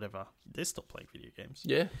Crush or whatever, they're still playing video games.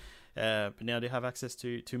 Yeah. But now they have access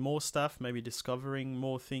to more stuff, maybe discovering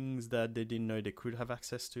more things that they didn't know they could have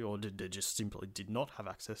access to, or they just simply did not have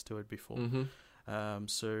access to it before.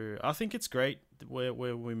 So I think it's great where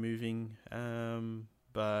we're moving.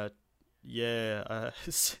 But yeah,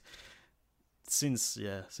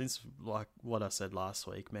 since like what I said last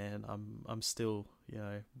week, man, I'm still,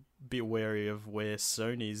 a bit wary of where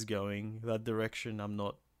Sony's going. That direction, I'm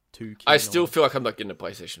not too keen I still feel like I'm not getting a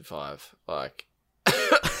PlayStation 5. Like,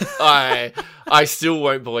 I still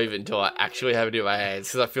won't believe it until I actually have it in my hands,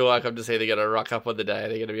 because I feel like I'm just either going to rock up on the day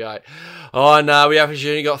and they're going to be like, oh, no, we haven't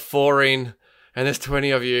only got 4 in, and there's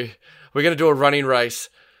 20 of you. We're going to do a running race.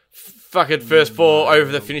 Fucking first 4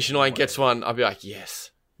 over the finishing line gets one. I'll be like,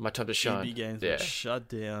 yes, my time to shine. EB Games will shut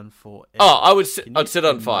down for. Oh, I'd set it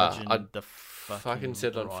on fire. I'd fucking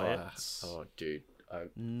set it on riots. fire. Oh, dude.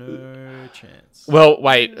 No chance. Well,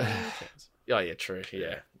 wait. No chance. Oh, yeah, true.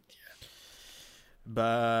 Yeah.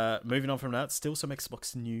 But moving on from that, still some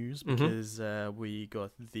Xbox news, because we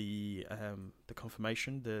got the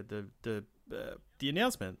confirmation, the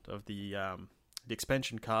announcement of the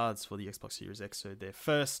expansion cards for the Xbox Series X. So they're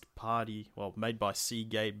first party, made by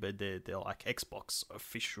Seagate, but they're like Xbox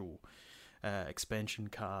official expansion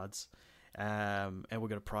cards. And we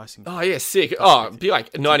got a pricing. Oh yeah, sick. Oh, it'd be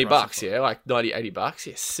like $90, yeah, like $90-$80.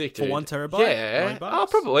 Yeah, sick, dude. For 1 terabyte. Yeah. $90? Oh,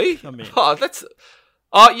 probably. I mean, that's.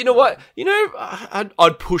 Oh, you know what?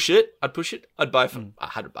 I'd push it. I'd buy it for $100.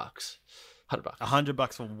 $100.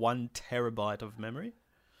 $100 for 1 terabyte of memory.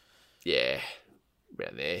 Yeah,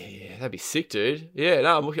 around there. Yeah, that'd be sick, dude. Yeah,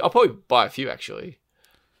 no, I'll probably buy a few actually.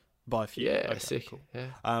 Buy a few. Yeah, okay, sick. Cool.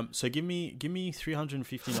 Yeah. So give me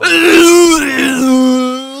 $350.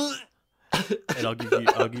 And I'll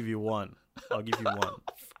give you one. I'll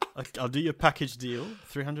do your package deal.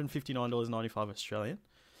 $359.95 Australian.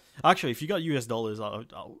 Actually, if you got US dollars,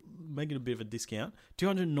 I'll make it a bit of a discount.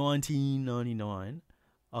 $219.99.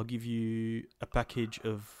 I'll give you a package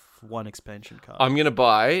of 1 expansion card. I'm gonna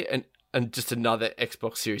buy and just another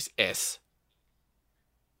Xbox Series S.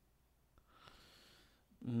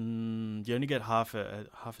 You only get half a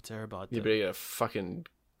terabyte. You better get a fucking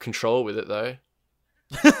controller with it though.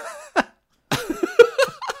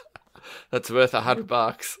 That's worth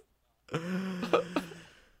 $100.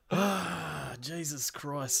 Jesus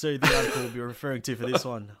Christ. So the article we'll be referring to for this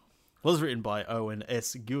one was written by Owen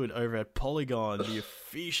S. Good over at Polygon, the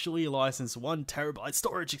officially licensed 1 terabyte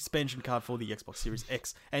storage expansion card for the Xbox Series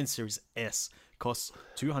X and Series S. Costs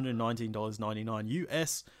 $219.99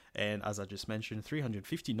 US, and as I just mentioned,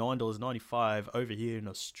 $359.95 over here in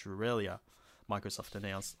Australia. Microsoft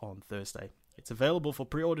announced on Thursday. It's available for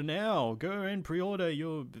pre-order now. Go and pre-order.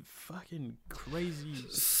 You're fucking crazy,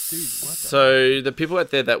 dude. So the people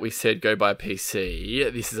out there that we said go buy a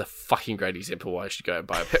PC, this is a fucking great example why I should go and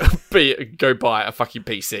buy go buy a fucking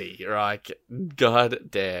PC. Right?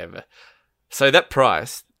 God damn. So that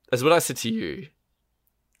price, as what I said to you,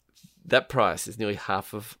 that price is nearly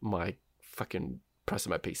half of my fucking price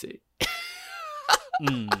of my PC.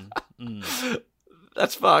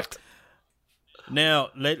 That's fucked. Now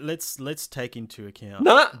let's take into account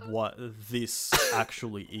what this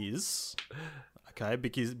actually is, okay?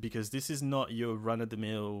 Because this is not your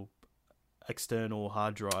run-of-the-mill external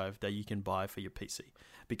hard drive that you can buy for your PC.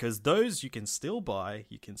 Because those you can still buy,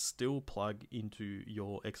 you can still plug into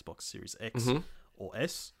your Xbox Series X or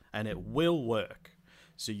S, and it will work.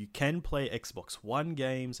 So you can play Xbox One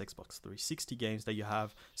games, Xbox 360 games that you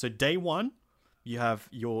have. So day one, you have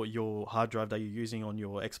your hard drive that you're using on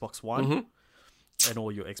your Xbox One. And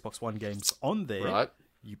all your Xbox One games on there. Right.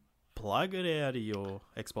 You plug it out of your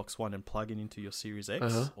Xbox One and plug it into your Series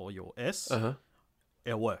X or your S.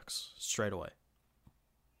 It works straight away.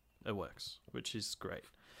 It works, which is great.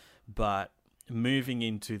 But moving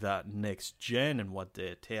into that next gen and what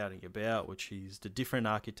they're touting about, which is the different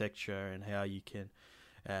architecture and how you can,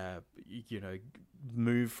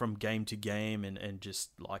 move from game to game and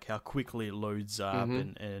just like how quickly it loads up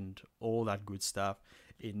and all that good stuff.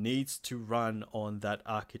 It needs to run on that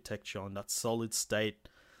architecture, on that solid state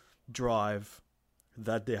drive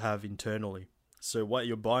that they have internally. So what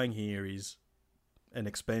you're buying here is an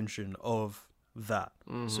expansion of that.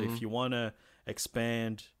 So if you want to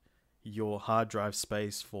expand your hard drive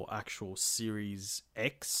space for actual Series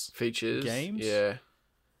X features, games,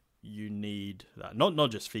 you need that.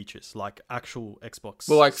 Not just features, like actual Xbox.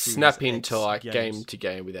 Well, like Series snap X into like games. game to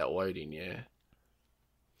game without loading, yeah.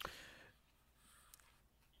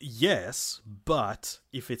 Yes, but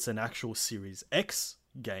if it's an actual Series X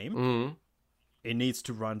game, it needs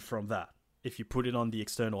to run from that. If you put it on the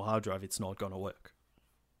external hard drive, it's not going to work.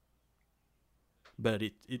 But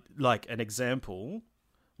it like an example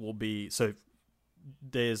will be, so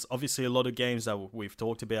there's obviously a lot of games that we've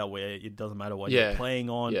talked about where it doesn't matter what you're playing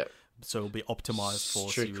on, so it'll be optimized for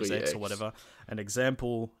Strictly Series X or whatever. An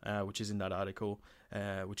example, which is in that article,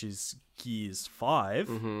 which is Gears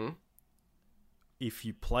 5. If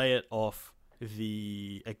you play it off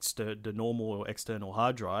the normal or external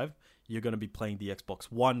hard drive, you're going to be playing the Xbox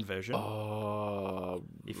One version. Oh,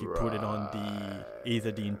 if you put it on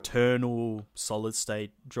either the internal solid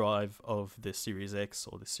state drive of the Series X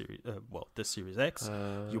or the Series X,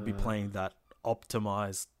 you'll be playing that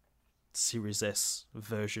optimized Series S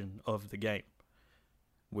version of the game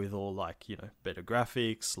with all better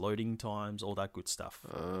graphics, loading times, all that good stuff.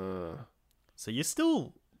 So you're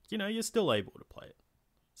still able to play it.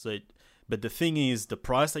 So, but the thing is, the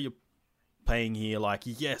price that you're paying here,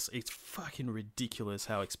 yes, it's fucking ridiculous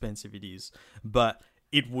how expensive it is, but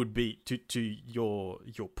it would be to your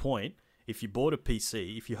point. If you bought a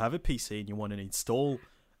PC, if you have a PC and you want to install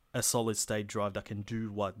a solid state drive that can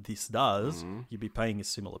do what this does, you'd be paying a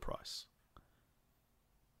similar price.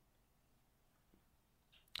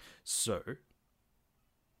 So,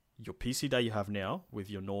 your PC that you have now with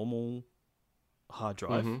your normal hard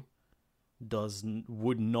drive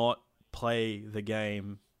would not play the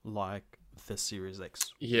game like the Series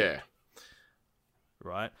X. Yeah.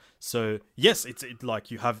 Right? So, yes, it's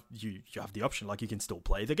you have the option, you can still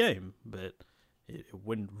play the game, but it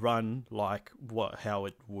wouldn't run how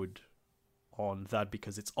it would on that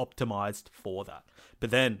because it's optimized for that. But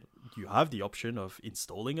then you have the option of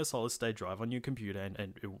installing a solid state drive on your computer and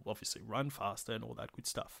it will obviously run faster and all that good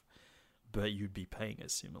stuff. But you'd be paying a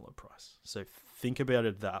similar price. So think about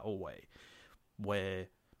it that way, where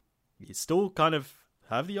you still kind of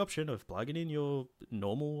have the option of plugging in your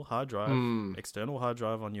normal hard drive, external hard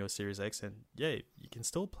drive on your Series X, and yeah, you can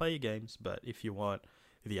still play games. But if you want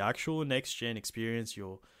the actual next gen experience,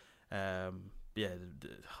 I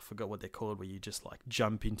forgot what they're called, where you just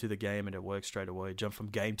jump into the game and it works straight away. Jump from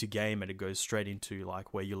game to game and it goes straight into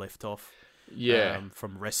where you left off. Yeah.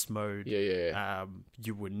 From rest mode. Yeah.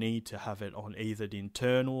 You would need to have it on either the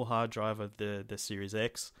internal hard drive of the Series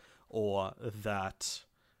X or that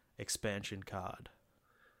expansion card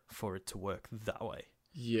for it to work that way.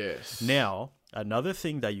 Yes. Now, another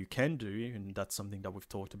thing that you can do, and that's something that we've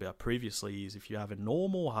talked about previously, is if you have a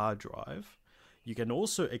normal hard drive, you can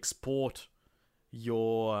also export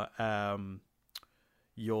your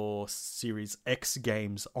Series X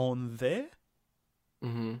games on there.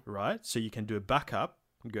 Right? So you can do a backup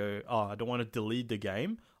and go, I don't want to delete the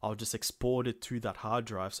game. I'll just export it to that hard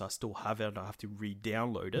drive so I still have it and I have to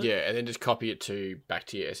re-download it. Yeah, and then just copy it back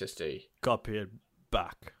to your SSD. Copy it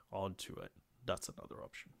back onto it. That's another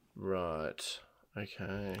option. Right.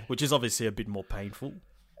 Okay. Which is obviously a bit more painful.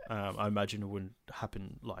 I imagine it wouldn't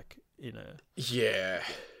happen in a... Yeah.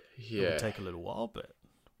 It would take a little while, but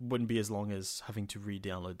wouldn't be as long as having to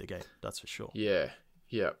re-download the game. That's for sure. Yeah.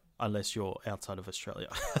 Yeah. Unless you're outside of Australia.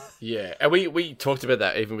 Yeah, and we talked about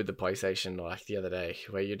that even with the PlayStation the other day,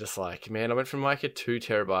 where you're just man, I went from a 2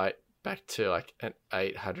 terabyte back to an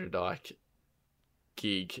 800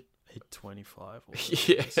 gig. 825.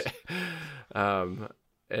 Yeah.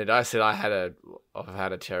 And I said I've had a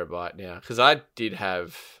terabyte now because I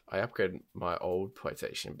upgraded my old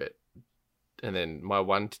PlayStation, and then my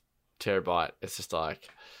 1 terabyte, it's just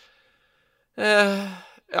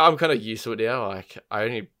I'm kind of used to it now. I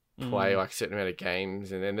only play a certain amount of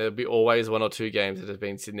games, and then there'll be always 1 or 2 games that have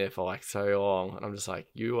been sitting there for so long, and I'm just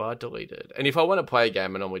you are deleted. And if I want to play a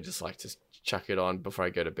game, I normally just chuck it on before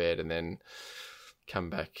I go to bed, and then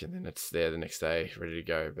come back, and then it's there the next day, ready to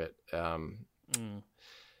go. But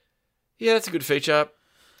yeah, that's a good feature.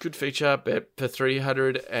 Good feature, but for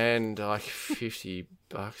 $350,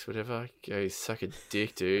 whatever, go suck a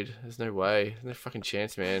dick, dude. There's no way. There's no fucking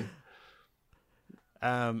chance, man.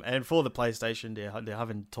 And for the PlayStation, they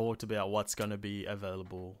haven't talked about what's going to be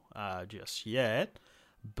available just yet,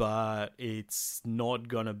 but it's not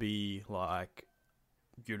going to be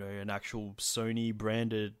an actual Sony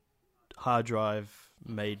branded hard drive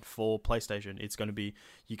made for PlayStation. It's going to be,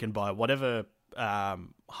 you can buy whatever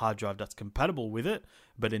hard drive that's compatible with it,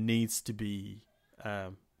 but it needs to be,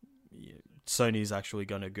 Sony's actually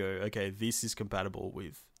going to go, okay, this is compatible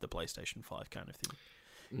with the PlayStation 5 kind of thing.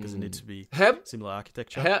 Because it needs to be similar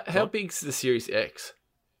architecture. How big's the Series X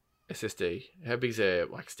SSD? How big's a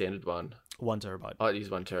standard one? 1 terabyte. Oh, it is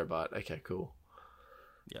 1 terabyte. Okay, cool.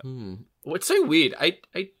 Yeah. Well, it's so weird.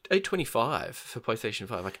 825 for PlayStation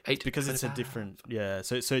 5. 8 because it's a different. Yeah.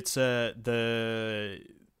 So it's the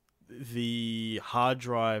hard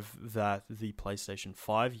drive that the PlayStation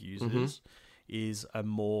 5 uses is a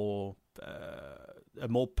more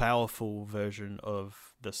powerful version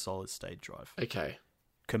of the solid state drive. Okay.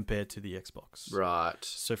 Compared to the Xbox. Right.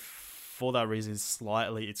 So for that reason, it's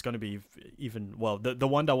going to be even, the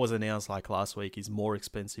one that was announced last week is more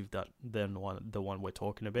expensive than the one we're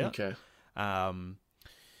talking about. Okay.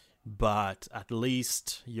 but at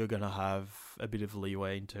least you're going to have a bit of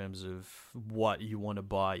leeway in terms of what you want to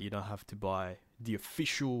buy. You don't have to buy the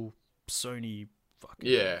official Sony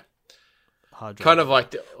fucking hard drive. Kind of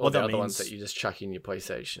like the What that other ones means- that you just chuck in your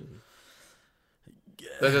PlayStation.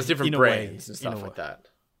 There's different In a brands way, and stuff in a like that.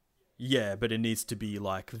 Yeah, but it needs to be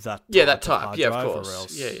like that. Yeah, that type. type. Hard Yeah, of drive, or course.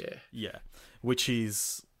 else- Yeah. Which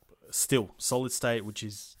is still solid state, which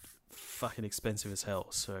is fucking expensive as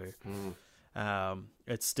hell. So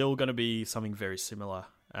it's still going to be something very similar.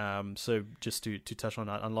 So just to touch on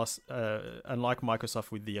that, unlike Microsoft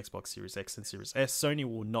with the Xbox Series X and Series S, Sony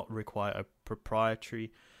will not require a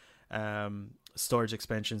proprietary storage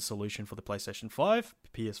expansion solution for the PlayStation 5.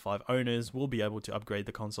 PS5 owners will be able to upgrade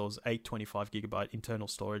the console's 825GB internal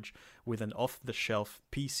storage with an off-the-shelf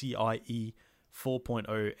PCIe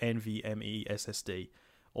 4.0 NVMe SSD,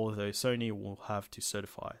 although Sony will have to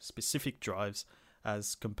certify specific drives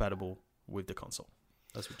as compatible with the console.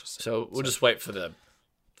 That's what you just said. So we'll just wait for the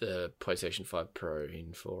PlayStation 5 Pro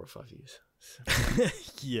in 4 or 5 years.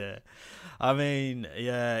 Yeah. I mean,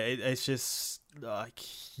 yeah, it's just like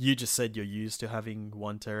you just said you're used to having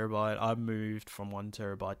 1 terabyte. I moved from 1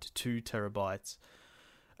 terabyte to 2 terabytes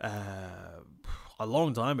a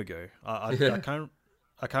long time ago. I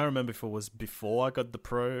can't remember if it was before I got the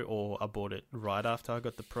Pro or I bought it right after I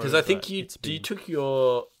got the Pro. Because I think but you it's did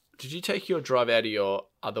you take your drive out of your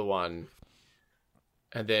other one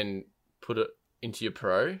and then put it into your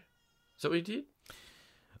Pro? Is that what you did?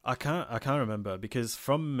 I can't remember because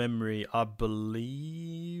from memory, I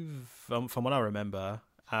believe from what I remember,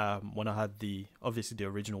 when I had the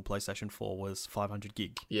original PlayStation 4 was 500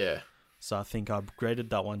 gig. Yeah. So I think I upgraded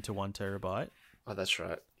that one to 1 terabyte, Oh, that's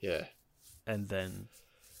right. Yeah. and then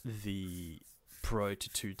the Pro to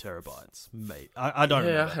 2 terabytes. Mate, I don't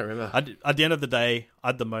remember. Yeah, I can't remember. At the end of the day,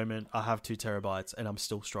 at the moment, I have 2 terabytes, and I'm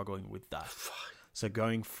still struggling with that. So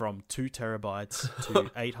going from 2 terabytes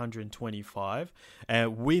to 825,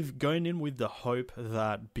 with going in with the hope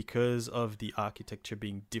that because of the architecture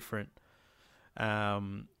being different, we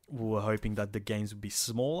were hoping that the games would be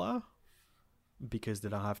smaller because they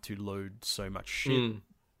don't have to load so much shit,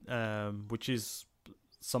 which is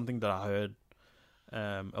something that I heard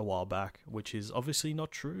a while back, which is obviously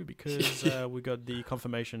not true because we got the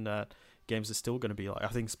confirmation that games are still going to be like, I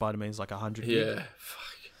think Spider-Man's like 100 gig. Yeah.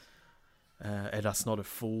 Fuck. And that's not a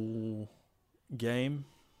full game.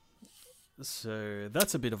 So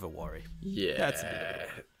that's a bit of a worry. Yeah. That's a bit of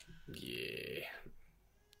a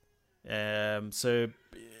Yeah. So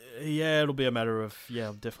yeah, it'll be a matter of,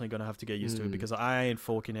 I'm definitely going to have to get used to it because I ain't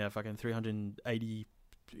forking out fucking 380,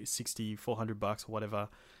 60, $400 or whatever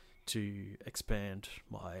to expand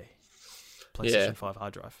my PlayStation 5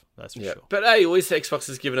 hard drive. That's for sure. But hey, at least Xbox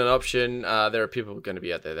has given an option. There are people going to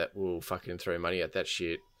be out there that will fucking throw money at that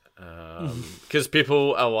shit. Because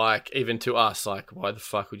people are like, even to us, like, why the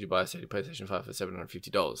fuck would you buy a Sony PlayStation 5 for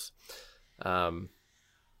 $750?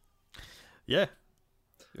 Yeah.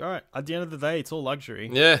 All right. At the end of the day, it's all luxury.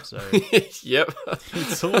 Yeah. So Yep.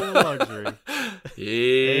 it's all luxury.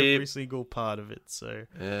 Yep. Every single part of it. So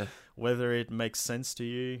Yeah. whether it makes sense to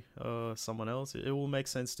you or someone else, it will make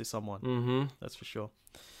sense to someone. Mm-hmm. That's for sure.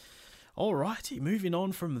 Alrighty, moving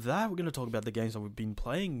on from that, we're going to talk about the games that we've been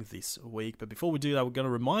playing this week. But before we do that, we're going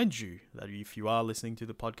to remind you that if you are listening to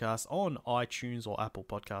the podcast on iTunes or Apple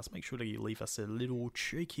Podcasts, make sure that you leave us a little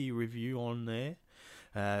cheeky review on there.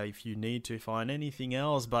 If you need to find anything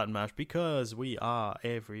else, Button Mash, because we are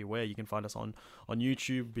everywhere. You can find us on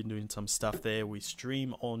YouTube. We've been doing some stuff there. We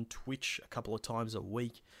stream on Twitch a couple of times a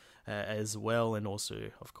week as well. And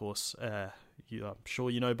also, of course, I'm sure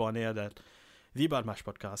you know by now that the Button Mash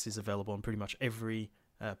podcast is available on pretty much every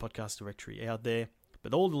podcast directory out there.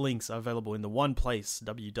 But all the links are available in the one place,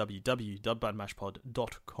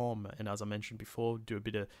 www.buttonmashpod.com. And as I mentioned before, do a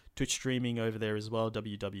bit of Twitch streaming over there as well,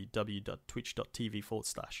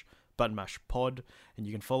 www.twitch.tv/buttonmashpod. And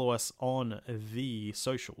you can follow us on the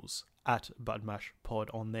socials at buttonmashpod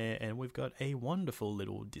on there. And we've got a wonderful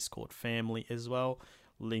little Discord family as well.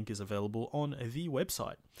 Link is available on the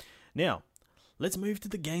website. Now, let's move to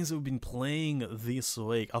the games that we've been playing this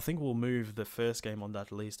week. I think we'll move the first game on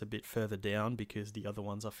that list a bit further down because the other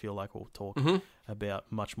ones I feel like we'll talk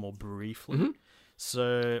about much more briefly.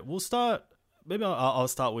 So we'll start, maybe I'll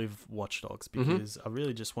start with Watch Dogs because I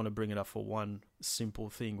really just want to bring it up for one simple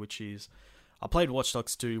thing, which is I played Watch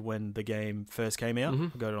Dogs 2 when the game first came out.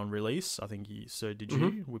 I got it on release. I think so did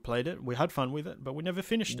you. We played it. We had fun with it, but we never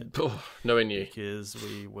finished it. Oh, nowhere near. Because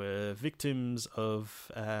we were victims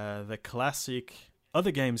of the classic,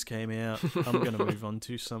 other games came out, I'm going to move on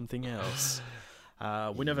to something else.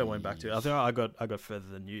 We never went back to it. I think I got further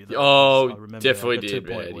than you. Though, I Oh, remember definitely I got to a did,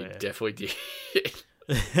 point man. You where- definitely did.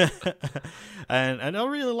 and I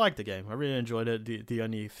really liked the game. I really enjoyed it. The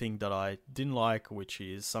only thing that I didn't like, which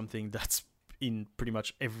is something that's in pretty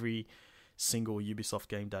much every single Ubisoft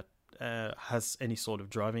game that has any sort of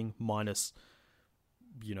driving, minus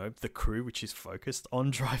the crew, which is focused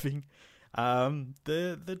on driving.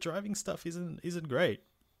 The driving stuff isn't great.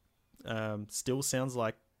 Still sounds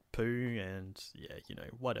like poo, and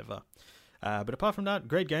whatever. But apart from that,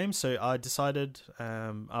 great game. So I decided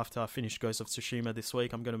after I finished Ghost of Tsushima this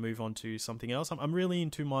week, I'm going to move on to something else. I'm really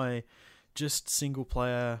into my just single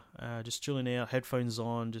player, just chilling out, headphones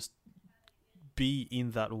on, just be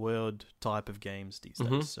in that world type of games these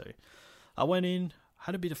days. So I went in,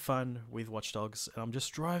 had a bit of fun with Watch Dogs, and I'm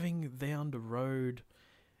just driving down the road,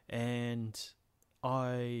 and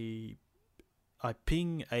I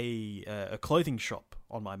ping a clothing shop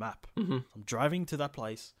on my map. I'm driving to that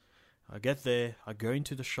place. I get there, I go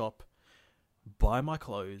into the shop, buy my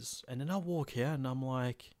clothes, and then I walk out, and I'm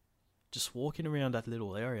like, just walking around that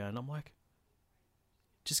little area, and I'm like,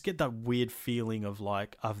 just get that weird feeling of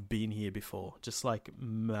like, I've been here before, just like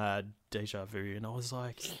mad deja vu. And I was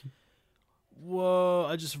like, whoa,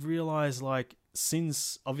 I just realized, like,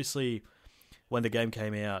 since obviously when the game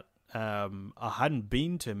came out, I hadn't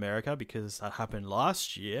been to America because that happened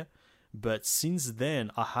last year. But since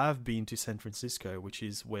then, I have been to San Francisco, which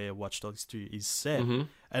is where Watch Dogs 2 is set.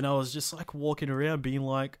 And I was just like walking around being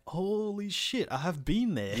like, holy shit, I have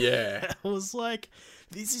been there. Yeah. I was like,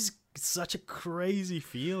 this is such a crazy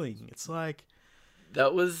feeling. It's like...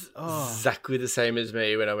 That was exactly the same as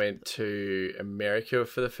me when I went to America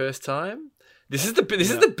for the first time. This is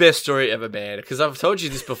the best story ever, man, because I've told you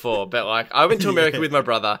this before, but like I went to America with my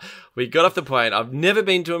brother. We got off the plane. I've never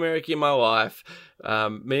been to America in my life.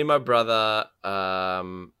 Me and my brother,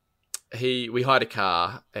 we hired a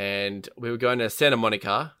car and we were going to Santa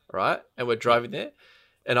Monica, right? And we're driving there,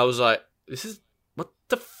 and I was like, what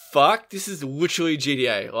the fuck? This is literally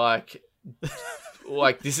GTA. Like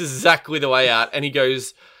this is exactly the way out. And he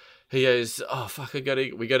goes, oh fuck, we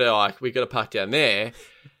gotta park down there.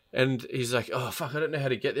 And he's like, oh, fuck, I don't know how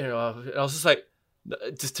to get there. And I was just like,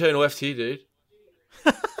 just turn left here, dude.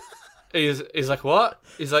 He's like, what?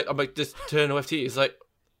 He's like, I'm like, just turn left here. He's like,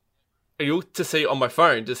 and you look to see on my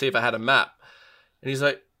phone to see if I had a map. And he's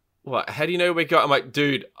like, what? How do you know where we go? I'm like,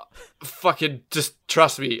 dude, fucking just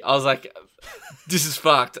trust me. I was like, this is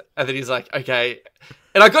fucked. And then he's like, okay.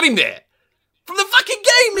 And I got him there. From the fucking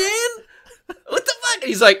game, man. What the fuck? And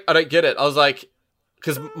he's like, I don't get it. I was like,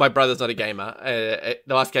 because my brother's not a gamer.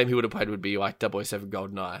 The last game he would have played would be like 007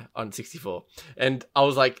 GoldenEye on 64. And I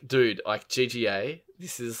was like, dude, like GTA,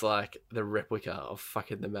 this is like the replica of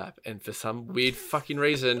fucking the map. And for some weird fucking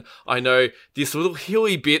reason, I know this little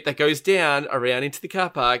hilly bit that goes down around into the car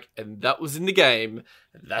park, and that was in the game.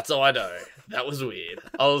 That's all I know. That was weird.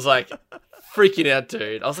 I was like freaking out,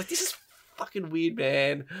 dude. I was like, this is fucking weird,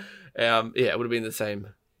 man. Yeah, it would have been the same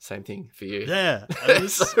thing for you. Yeah, it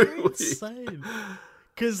was so insane.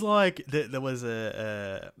 Because, like, there was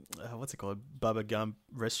a what's it called? Bubba Gump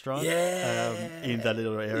restaurant in that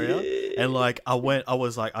little area. Yeah. And, like, I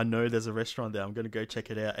was like, I know there's a restaurant there. I'm going to go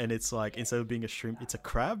check it out. And it's, like, instead of being a shrimp, it's a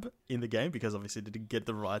crab in the game because, obviously, they didn't get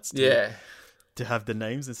the rights to have the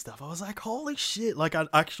names and stuff. I was like, holy shit. Like, I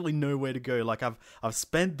actually know where to go. Like, I've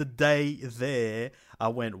spent the day there. I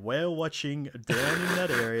went whale watching down in that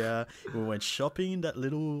area. We went shopping in that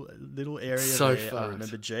little area so there. I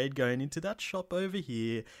remember Jade going into that shop over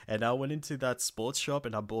here, and I went into that sports shop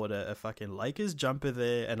and I bought a fucking Lakers jumper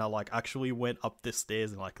there, and I like actually went up the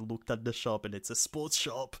stairs and like looked at the shop, and it's a sports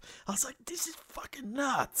shop. I was like, this is fucking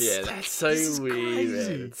nuts. Yeah, that's so weird,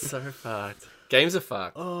 crazy. Man. It's so fucked. Games are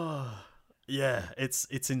fucked. Oh. Yeah,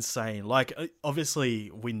 it's insane. Like,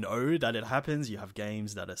 obviously, we know that it happens. You have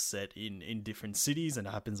games that are set in different cities, and it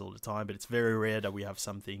happens all the time. But it's very rare that we have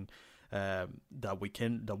something that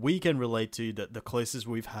we can relate to. That the closest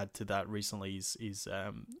we've had to that recently is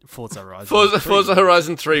Forza Horizon. Forza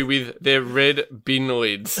Horizon 3 with their red bin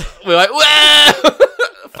lids. We're like, wow,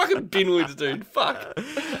 fucking bin lids, dude. Fuck.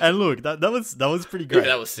 And look, that was pretty great. Yeah,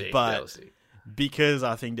 that was sick. But that was sick. Because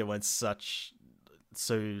I think they went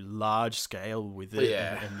so large scale with it,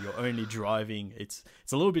 yeah. and you're only driving, it's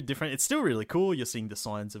a little bit different. It's still really cool. You're seeing the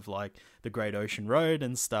signs of like the Great Ocean Road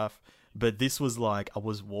and stuff, but this was like I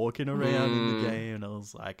was walking around in the game and I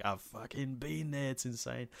was like, I've fucking been there. It's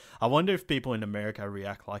insane. I wonder if people in America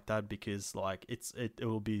react like that because like it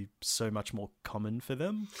will be so much more common for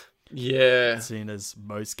them. Yeah, seeing as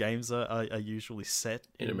most games are usually set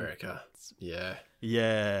in America.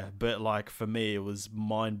 Yeah, but like for me, it was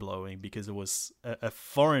mind blowing because it was a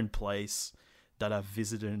foreign place that I've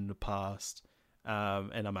visited in the past,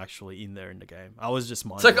 and I'm actually in there in the game. I was just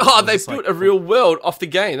It's like, they built a real world off the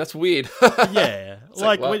game. That's weird. Yeah,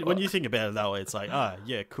 like when you think about it that way, it's like,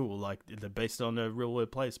 yeah, cool. Like they're based on a real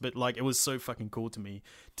world place, but like it was so fucking cool to me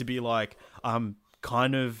to be like, I'm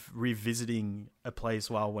kind of revisiting a place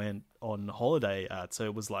where I went on holiday at. So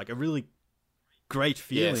it was like a really great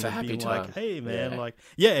feeling it's a of happy being time. like, hey man, Yeah. like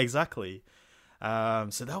yeah, exactly.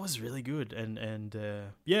 So that was really good, and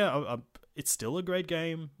it's still a great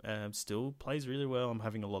game. Still plays really well. I'm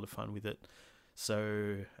having a lot of fun with it.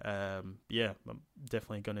 So yeah, I'm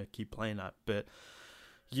definitely gonna keep playing that. But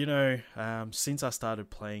since I started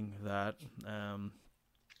playing that,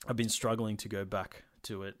 I've been struggling to go back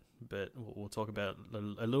to it. But we'll talk about it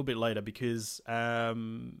a little bit later because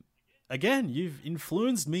again, you've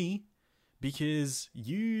influenced me. Because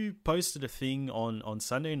you posted a thing on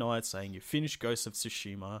Sunday night saying you finished Ghost of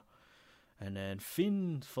Tsushima, and then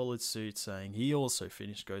Finn followed suit saying he also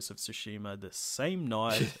finished Ghost of Tsushima the same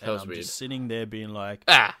night, and I'm just sitting there being like,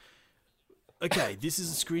 okay, this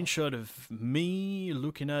is a screenshot of me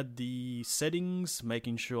looking at the settings,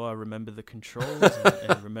 making sure I remember the controls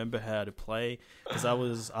and remember how to play,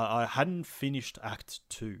 because I hadn't finished Act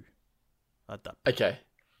 2 at that point. Okay.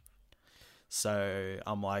 So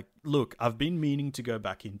I'm like, look, I've been meaning to go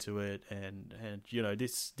back into it, and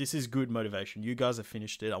this is good motivation. You guys have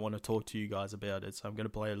finished it. I want to talk to you guys about it, so I'm going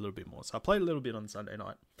to play a little bit more. So I played a little bit on Sunday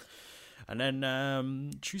night, and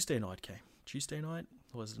then Tuesday night came. Tuesday night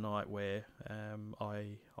was the night where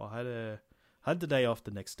I had the day off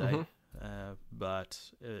the next day, but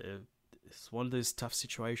it's one of those tough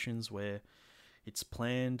situations where it's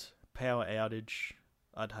planned power outage.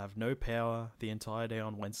 I'd have no power the entire day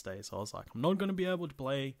on Wednesday, so I was like, I'm not going to be able to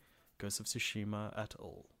play Ghost of Tsushima at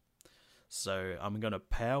all. So I'm going to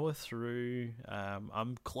power through.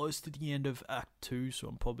 I'm close to the end of Act 2, so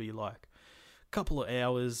I'm probably like a couple of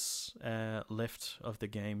hours left of the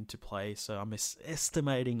game to play. So I'm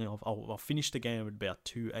estimating I'll finish the game at about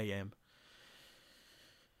 2 a.m.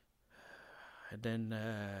 And then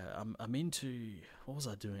I'm into... What was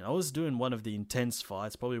I doing? I was doing one of the intense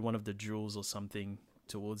fights, probably one of the duels or something,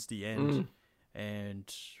 towards the end,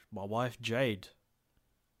 and my wife Jade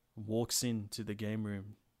walks into the game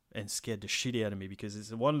room and scared the shit out of me, because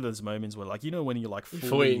it's one of those moments where, like, when you're like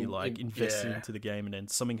fully invested into the game, and then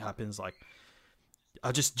something happens, like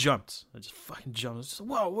I just fucking jumped. I was just,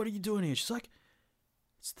 whoa, what are you doing here? She's like,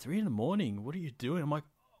 it's 3 a.m. What are you doing? I'm like,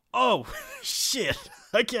 oh shit,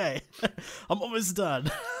 okay. I'm almost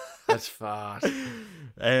done. That's fast.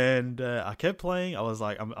 And I kept playing. I was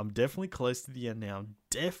like, I'm definitely close to the end now. I'm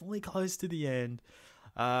definitely close to the end.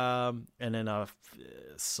 And then I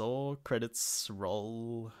saw credits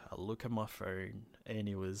roll. I look at my phone, and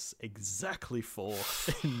it was exactly 4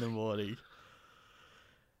 in the morning.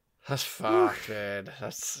 That's fucked, man.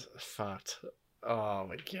 That's fucked. Oh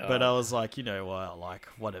my god. But I was like, what? Like,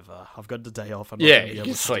 whatever. I've got the day off. I'm not going to be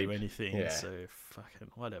able to do anything. Yeah. So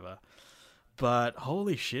fucking whatever. But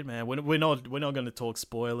holy shit, man! We're not going to talk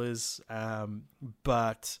spoilers.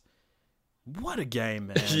 But what a game,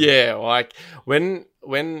 man! Yeah, like when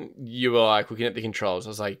you were like looking at the controls, I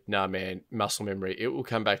was like, nah, man, muscle memory. It will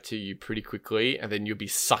come back to you pretty quickly, and then you'll be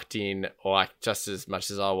sucked in, like just as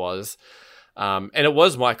much as I was. And it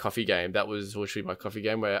was my coffee game. That was literally my coffee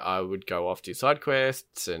game, where I would go off do side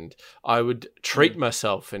quests, and I would treat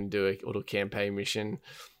myself and do a little campaign mission.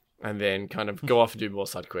 And then kind of go off and do more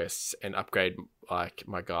side quests and upgrade like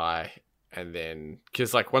my guy. And then,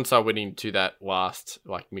 because like once I went into that last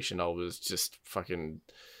like mission, I was just fucking,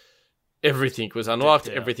 everything was unlocked.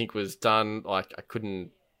 Everything was done. Like I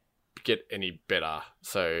couldn't get any better.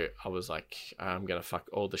 So I was like, I'm going to fuck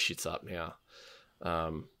all the shits up now.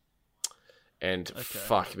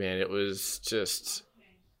 Fuck, man, it was just,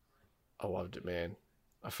 I loved it, man.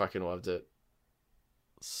 I fucking loved it.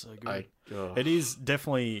 So good. It is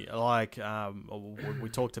definitely like we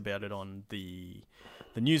talked about it on the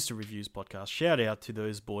News to Reviews podcast. Shout out to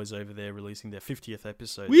those boys over there releasing their 50th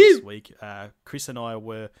episode this week. Chris and I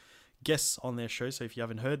were guests on their show, so if you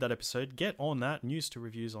haven't heard that episode, get on that. News to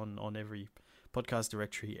Reviews on every podcast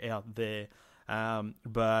directory out there.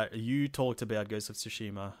 But you talked about Ghost of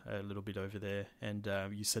Tsushima a little bit over there, and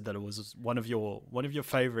you said that it was one of your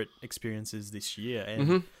favorite experiences this year,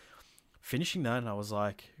 and finishing that, and I was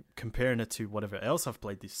like comparing it to whatever else I've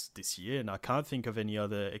played this year, and I can't think of any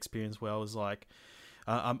other experience where I was like,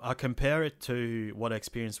 I compare it to what I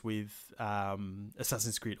experienced with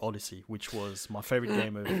Assassin's Creed Odyssey, which was my favorite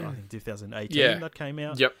game of I think 2018 that came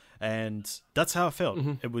out. Yep. And that's how I felt.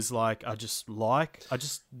 It was like I just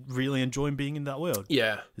really enjoy being in that world.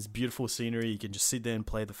 Yeah. There's beautiful scenery. You can just sit there and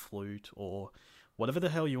play the flute or whatever the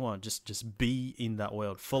hell you want. Just be in that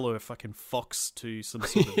world. Follow a fucking fox to some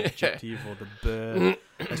sort of objective or the bird.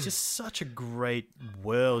 It's just such a great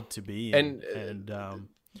world to be in. And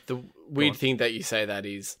the weird thing that you say that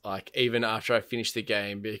is like even after I finish the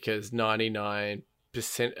game, because 99%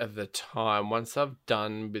 of the time, once I've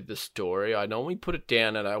done with the story, I normally put it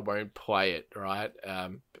down and I won't play it. Right.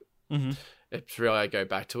 It's really I go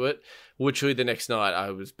back to it. Literally the next night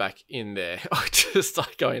I was back in there. I just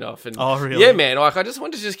like going off and really? Yeah, man. Like I just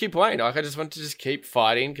want to just keep playing. Like I just want to just keep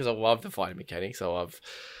fighting because I love the fighting mechanics. I love,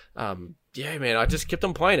 yeah, man. I just kept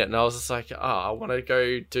on playing it, and I was just like, I want to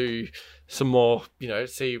go do some more.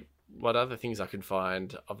 See what other things I can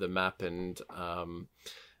find of the map, and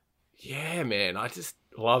yeah, man. I just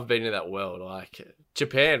love being in that world. Like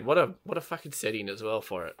Japan, what a fucking setting as well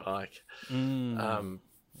for it. Like,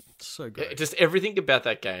 so great. Just everything about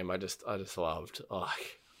that game, I just loved.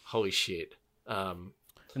 Like, holy shit.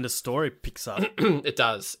 And the story picks up. It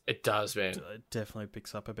does, man. It definitely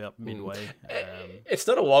picks up about midway. It's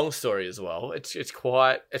not a long story as well. It's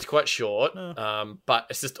quite short. No. But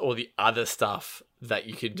it's just all the other stuff that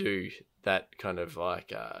you can do that kind of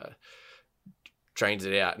like drains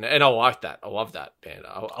it out, and I like that. I love that, man.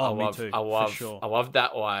 Me too, for sure. I love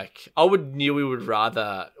that. Like, I would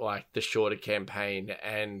rather like the shorter campaign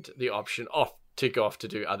and the option tick off to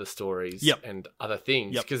do other stories and other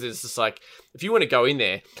things, because it's just like if you want to go in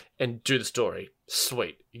there and do the story,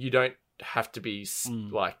 sweet. You don't have to be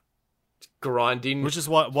like grinding, which is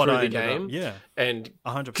what through I the game. And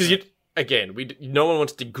 100%. Because no one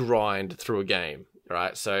wants to grind through a game,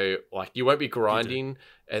 right? So like you won't be grinding,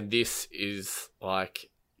 and this is like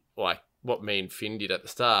what me and Finn did at the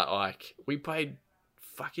start. Like we played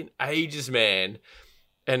fucking ages, man,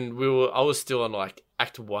 and I was still on like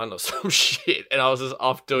Act 1 or some shit, and I was just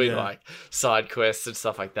off doing like side quests and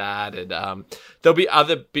stuff like that. And there'll be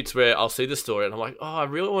other bits where I'll see the story and I'm like, I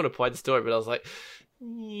really want to play the story, but I was like,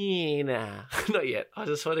 nah, not yet. I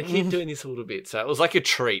just want to keep doing this a little bit. So it was like a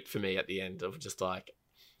treat for me at the end of just like,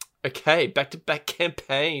 okay, back-to-back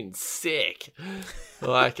campaign, sick.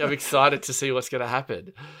 Like I'm excited to see what's going to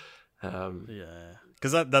happen.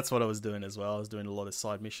 Because that's what I was doing as well. I was doing a lot of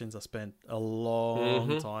side missions. I spent a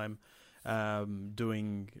long time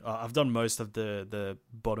doing. I've done most of the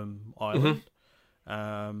bottom island,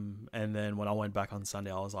 and then when I went back on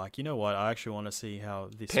Sunday, I was like, you know what? I actually want to see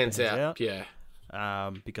how this pans out. Yeah.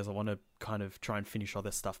 Because I want to kind of try and finish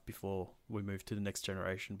other stuff before we move to the next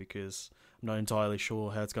generation. Because I'm not entirely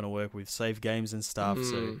sure how it's going to work with save games and stuff.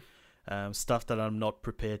 So. Stuff that I'm not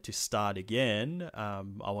prepared to start again,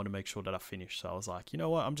 I want to make sure that I finish. So I was like, you know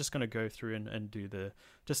what, I'm just going to go through and do the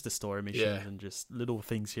story missions and just little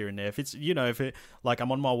things here and there. If it's, if it, like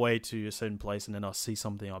I'm on my way to a certain place and then I'll see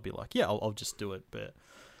something, I'll be like, yeah, I'll just do it. But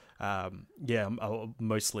I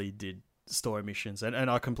mostly did story missions, and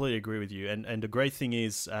I completely agree with you. And the great thing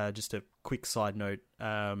is, just a quick side note,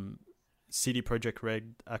 CD Projekt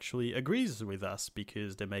Red actually agrees with us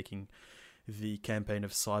because they're making the campaign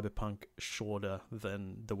of Cyberpunk shorter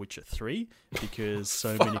than The Witcher 3 because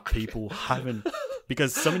so many people haven't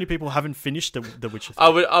finished The Witcher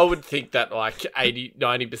 3. I would think that like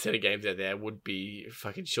 80-90% of games out there would be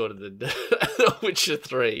fucking shorter than The Witcher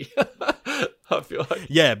 3. I feel like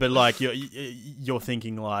but like you're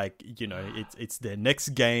thinking like it's their next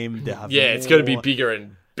game. They have it's going to be bigger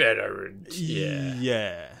and better and so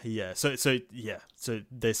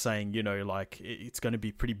they're saying like it's going to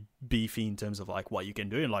be pretty beefy in terms of like what you can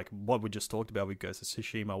do, and like what we just talked about with Ghost of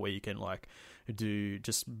Tsushima, where you can like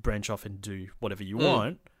just branch off and do whatever you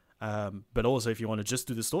want, but also if you want to just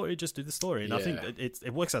do the story, and I think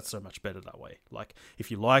it works out so much better that way. Like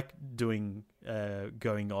if you like doing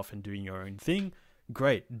going off and doing your own thing,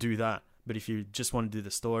 great, do that. But if you just want to do the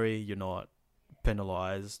story, you're not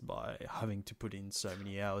penalized by having to put in so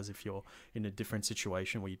many hours if you're in a different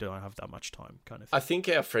situation where you don't have that much time, kind of thing. I think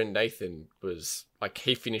our friend Nathan was like,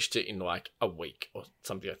 he finished it in like a week or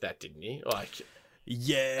something like that, didn't he? Like,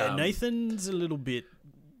 Nathan's a little bit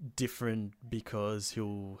different because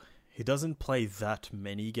he doesn't play that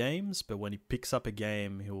many games, but when he picks up a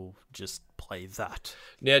game, he'll just play that.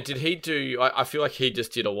 Now, did he do... I feel like he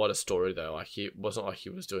just did a lot of story, though. Like, it wasn't like he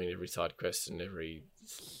was doing every side quest and every...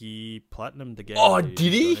 He platinumed the game. Oh, did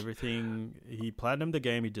he? Everything. He platinumed the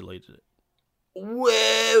game, he deleted it.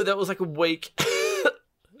 Whoa, that was like a week.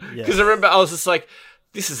 Because I remember I was just like,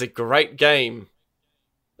 this is a great game.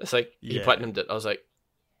 It's like, he platinumed it. I was like,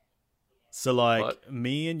 So, like, What?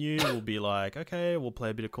 me and you will be like, okay, we'll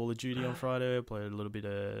play a bit of Call of Duty on Friday, play a little bit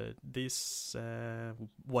of this,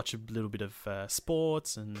 watch a little bit of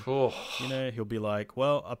sports, and, Oh. you know, he'll be like,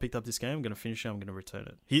 well, I picked up this game, I'm going to finish it, I'm going to return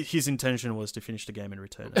it. His intention was to finish the game and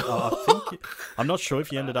return it. I'm not sure if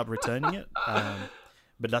he ended up returning it,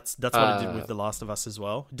 but that's what he did with The Last of Us as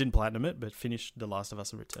well. Didn't platinum it, but finished The Last of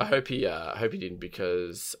Us and I returned it. hope he didn't,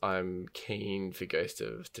 because I'm keen for Ghost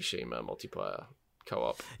of Tsushima multiplayer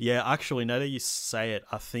co-op. Yeah, actually, now that you say it,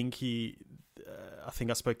 I think I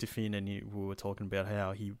spoke to Finn and we were talking about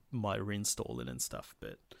how he might reinstall it and stuff.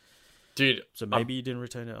 But Dude, so maybe he didn't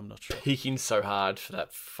return it. I'm not sure. peaking so hard for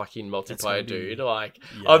that fucking multiplayer, dude. Like,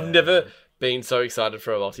 Yeah. I've never been so excited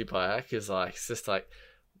for a multiplayer, because like it's just like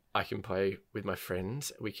I can play with my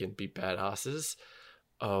friends. We can be badasses.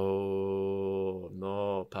 Oh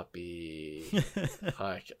no, puppy!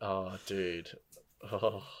 Like, oh, dude.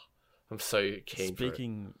 Oh, I'm so keen for it.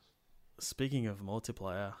 Speaking of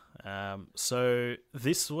multiplayer, so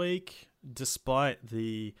this week, despite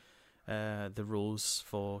the rules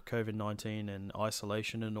for COVID-19 and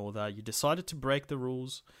isolation and all that, you decided to break the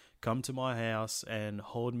rules, come to my house and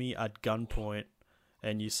hold me at gunpoint,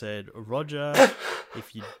 and you said, Roger,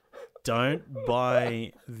 if you don't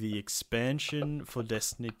buy the expansion for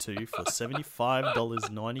Destiny 2 for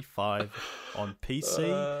 $75.95 on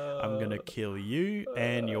PC, I'm going to kill you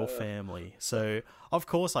and your family. So, of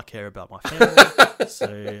course, I care about my family.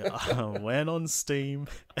 So, I went on Steam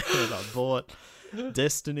and I bought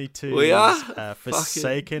Destiny 2's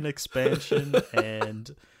Forsaken expansion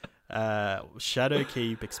and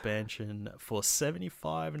Shadowkeep expansion for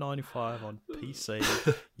 $75.95 on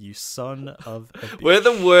PC. You son of a bitch. We're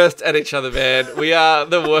the worst at each other, man. We are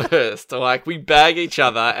the worst. Like, we bag each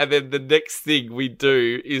other, and then the next thing we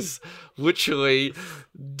do is literally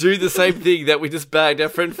do the same thing that we just bagged our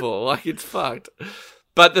friend for. Like, it's fucked.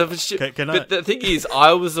 But the thing is,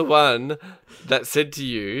 I was the one that said to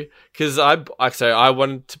you, because I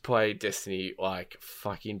wanted to play Destiny like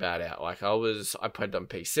fucking bad out. Like, I played it on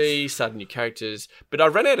PC, started new characters, but I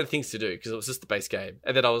ran out of things to do because it was just the base game.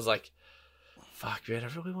 And then I was like, fuck, man, I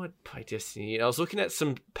really want to play Destiny. And I was looking at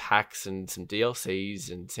some packs and some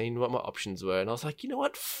DLCs and seeing what my options were. And I was like, you know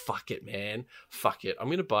what? Fuck it, man. Fuck it. I'm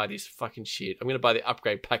going to buy this fucking shit. I'm going to buy the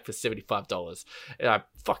upgrade pack for $75. And I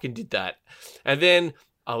fucking did that. And then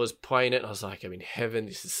I was playing it and I was like, I'm in heaven.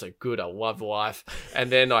 This is so good. I love life. And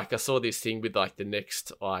then like I saw this thing with like the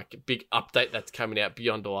next like big update that's coming out,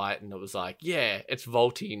 Beyond Light, and it was like, yeah, it's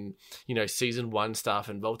vaulting, you know, season 1 stuff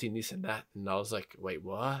and vaulting this and that. And I was like, wait,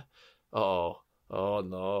 what? Oh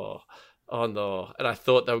no. And I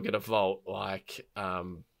thought they were gonna vault like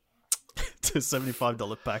to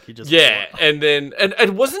 $75 pack you just bought. And then and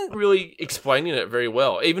it wasn't really explaining it very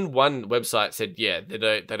well. Even one website said, yeah, they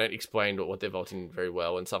don't explain what they're vaulting very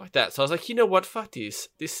well and stuff like that. So I was like, you know what, fuck this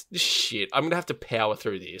shit. I'm gonna have to power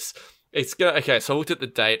through this. Okay, so I looked at the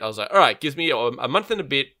date, I was like, all right, gives me a month and a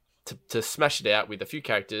bit to smash it out with a few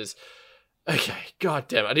characters. Okay, god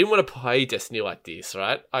damn it. I didn't want to play Destiny like this,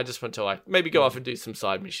 right? I just want to like maybe go off and do some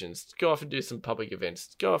side missions, go off and do some public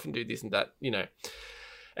events, go off and do this and that, you know.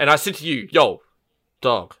 And I said to you, yo,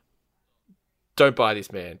 dog, don't buy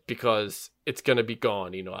this, man, because it's going to be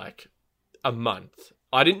gone in like a month.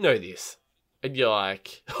 I didn't know this. And you're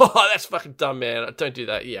like, oh, that's fucking dumb, man. Don't do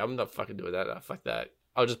that. Yeah, I'm not fucking doing that. No, fuck that.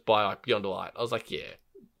 I'll just buy like Beyond Light. I was like, yeah,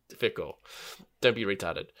 fickle. Don't be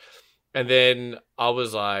retarded. And then I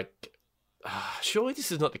was like, surely this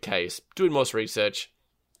is not the case. Doing more research,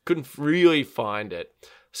 couldn't really find it.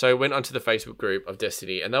 So I went onto the Facebook group of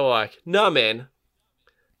Destiny and they were like, nah, man,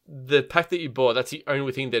 the pack that you bought, that's the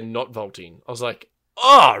only thing they're not vaulting. I was like,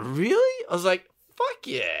 oh, really? I was like, fuck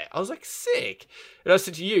yeah. I was like, sick. And I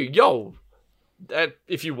said to you, yo,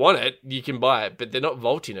 if you want it, you can buy it, but they're not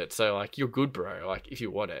vaulting it. So like, you're good, bro. Like, if you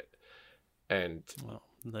want it. And well,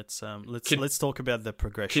 let's talk about the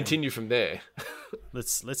progression. Continue from there.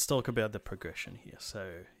 Let's talk about the progression here. So,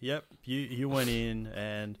 yep, you went in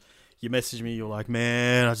and you messaged me. You're like,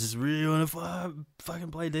 man, I just really want to fucking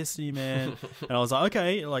play Destiny, man. And I was like,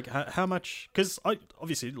 okay, like how much? Because I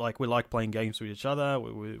obviously like we like playing games with each other.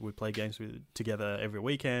 We play games together every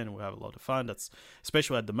weekend, and we have a lot of fun. That's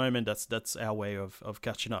especially at the moment. That's our way of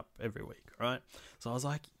catching up every week, right? So I was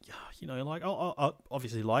like, yeah, you know, like I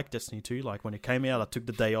obviously like Destiny 2. Like when it came out, I took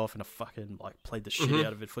the day off and I fucking like played the shit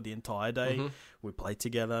out of it for the entire day. We played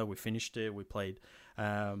together. We finished it. We played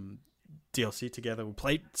DLC together. We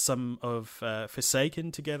played some of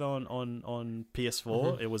Forsaken together on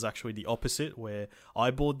PS4. It was actually the opposite, where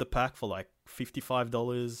I bought the pack for like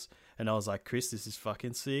 $55, and I was like, Chris, this is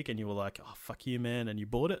fucking sick, and you were like, oh fuck you, man, and you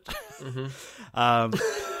bought it.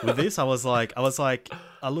 With this, I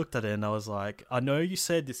looked at it and I was like, I know you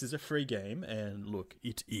said this is a free game, and look,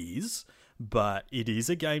 it is. But it is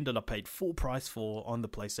a game that I paid full price for on the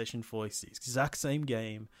PlayStation 4. It's the exact same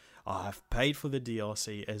game. I've paid for the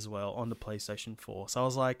DLC as well on the PlayStation 4. So I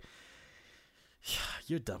was like, yeah,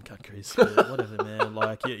 you're a dumb cunt, Chris. But whatever, man.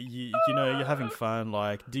 Like, you know, you're having fun.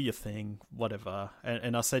 Like, do your thing, whatever.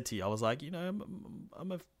 And I said to you, I was like, you know,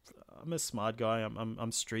 I'm a smart guy.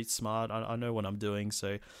 I'm street smart. I know what I'm doing.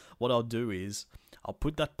 So what I'll do is I'll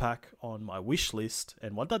put that pack on my wish list.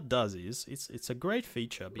 And what that does is it's a great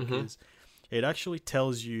feature because it actually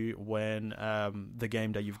tells you when the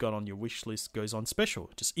game that you've got on your wish list goes on special.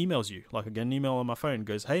 It just emails you. Like I get an email on my phone. It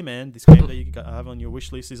goes, hey man, this game that you have on your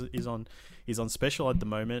wish list is on special at the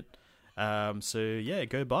moment. So yeah,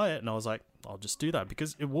 go buy it. And I was like, I'll just do that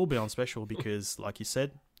because it will be on special because, like you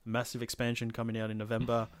said, massive expansion coming out in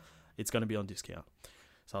November. It's going to be on discount.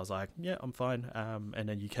 So I was like, yeah, I'm fine. And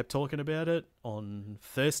then you kept talking about it. On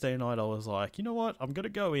Thursday night, I was like, you know what? I'm going to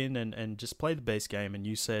go in and just play the base game. And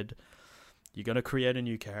you said, you're going to create a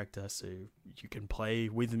new character so you can play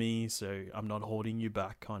with me, so I'm not holding you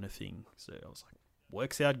back kind of thing. So I was like,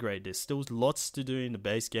 works out great. There's still lots to do in the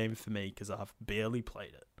base game for me because I've barely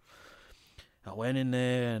played it. I went in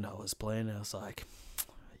there and I was playing and I was like,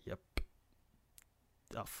 yep.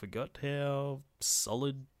 I forgot how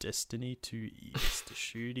solid Destiny 2 is. The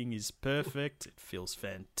shooting is perfect. It feels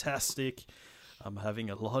fantastic. I'm having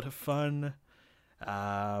a lot of fun.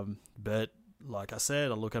 But like I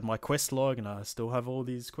said, I look at my quest log and I still have all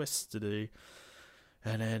these quests to do.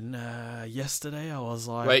 And then yesterday I was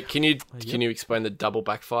like... Wait, can you explain the double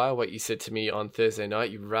backfire? What you said to me on Thursday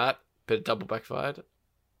night, you rat, but it double backfired?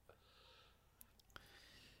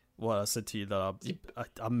 Well, I said to you that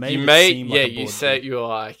I made it seem like you said you were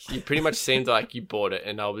like, you pretty much seemed like you bought it.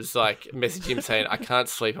 And I was like, messaging him saying, I can't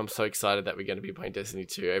sleep. I'm so excited that we're going to be playing Destiny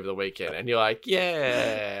 2 over the weekend. And you're like,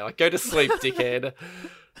 yeah, like go to sleep, dickhead.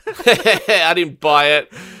 I didn't buy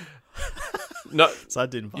it. No, so I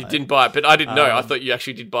didn't buy it. You didn't buy it, but I didn't know. I thought you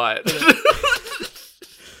actually did buy it.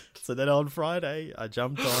 So then on Friday, I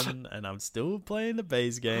jumped on and I'm still playing the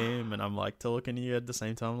base game and I'm like talking to you at the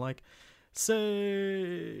same time. I'm like, so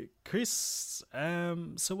Chris,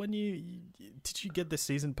 so when did you get the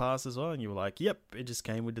season pass as well? And you were like, yep, it just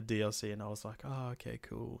came with the DLC. And I was like, oh, okay,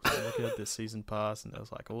 cool. So I looked at the season pass and there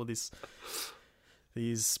was like all these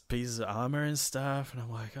pieces of armor and stuff. And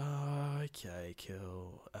I'm like, oh, okay,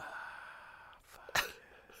 cool.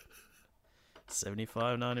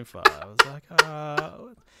 $75.95. I was like,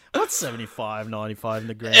 what's $75.95 in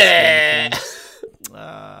the grand scheme of things?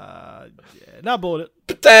 Yeah, no, I bought it.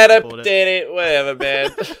 Potato, whatever,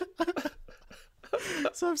 man.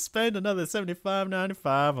 So I've spent another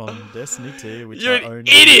 $75.95 on Destiny 2, which You're I an own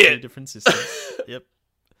idiot. 2 different systems.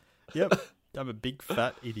 Yep. I'm a big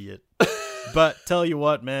fat idiot. But tell you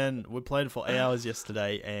what, man, we played for hours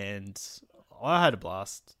yesterday, and I had a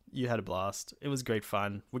blast. You had a blast. It was great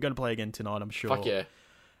fun. We're going to play again tonight, I'm sure. Fuck yeah.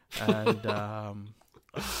 And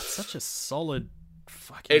such a solid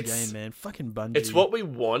fucking game, man. Fucking Bungie. It's what we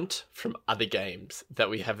want from other games that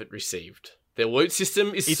we haven't received. Their loot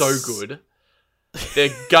system is so good. Their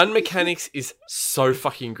gun mechanics is so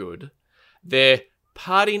fucking good. Their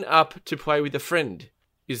partying up to play with a friend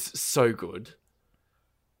is so good.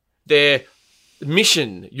 Their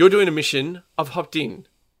mission, you're doing a mission, I've hopped in.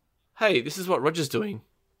 Hey, this is what Roger's doing.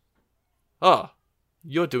 Oh,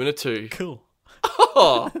 you're doing it too. Cool.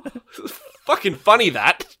 Oh, fucking funny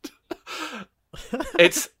that.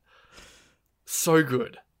 It's so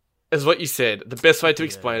good. As what you said, the best way to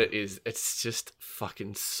explain it is it's just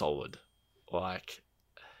fucking solid. Like,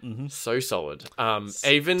 so solid.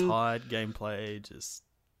 Even tight gameplay, just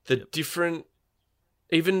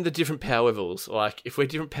even the different power levels. Like, if we're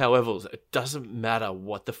different power levels, it doesn't matter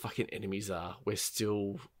what the fucking enemies are. We're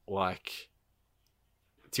still like,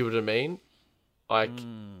 do you know what I mean? Like,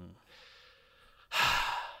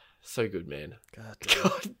 so good, man.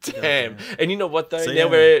 God damn. And you know what though? So now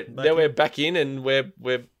we're back in, and we're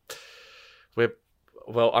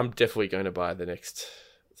well, I'm definitely going to buy the next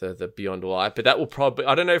the Beyond Light, but that will probably,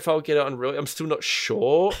 I don't know if I'll get it on release. I'm still not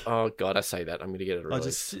sure. Oh god, I say that I'm going to get it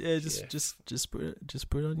released. Just put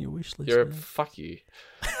it on your wish list. Fuck you.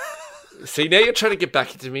 See, now you're trying to get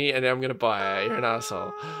back into me, and now I'm going to buy it. You're an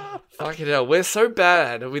asshole. Fucking hell, we're so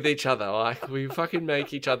bad with each other. Like, we fucking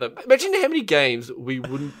make each other. Imagine how many games we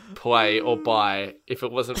wouldn't play or buy if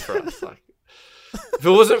it wasn't for us. Like, If it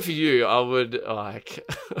wasn't for you, I would like.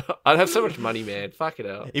 I'd have so much money, man. Fuck it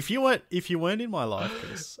out. If you weren't in my life,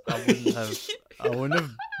 Chris, I wouldn't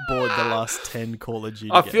have bought the last 10 Call of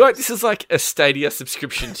Duty I games. feel like this is like a Stadia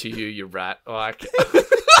subscription to you, you rat. Like.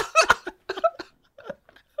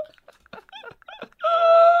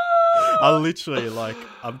 I literally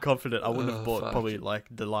I'm confident I wouldn't have bought fuck. probably like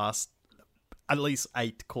the last at least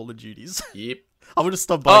 8 Call of Duties. Yep. I would have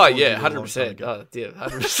stopped buying. Oh Call of yeah, Duty a long time 100%. ago. Oh yeah,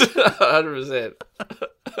 100%.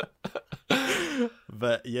 100%.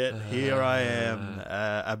 But yet here I am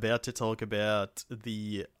about to talk about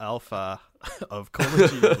the alpha of Call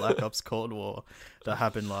of Duty Black Ops Cold War that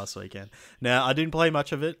happened last weekend. Now I didn't play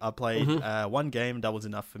much of it. I played one game that was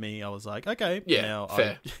enough for me. I was like, okay, Yeah, now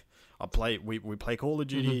fair. I play. We play Call of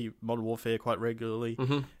Duty Modern Warfare quite regularly.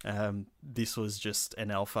 Mm-hmm. This was just an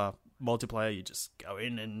alpha multiplayer. You just go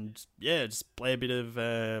in and just play a bit of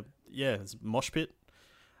it's mosh pit.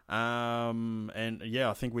 And yeah,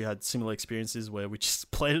 I think we had similar experiences where we just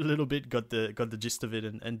played a little bit, got the gist of it,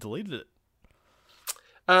 and deleted it.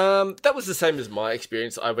 That was the same as my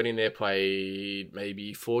experience. I went in there, played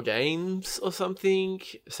maybe 4 games or something.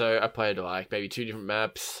 So I played like maybe 2 different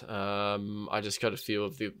maps. I just got a feel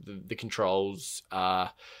of the controls,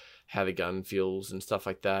 how the gun feels and stuff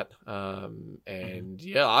like that. And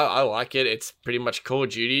yeah, I like it. It's pretty much Call of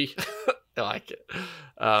Duty. I like it.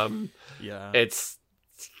 It's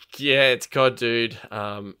COD, dude.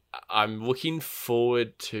 I'm looking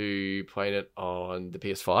forward to playing it on the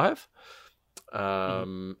PS5.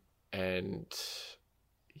 And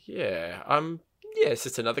yeah, it's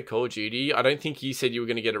just another Call of Duty. I don't think you said you were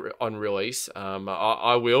going to get it on release.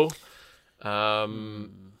 I will.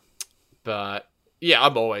 But yeah,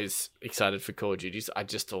 I'm always excited for Call of Duties. I'm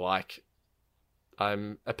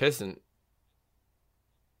a peasant.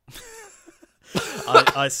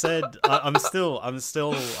 I said I'm still on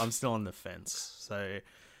the fence. So,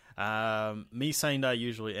 me saying that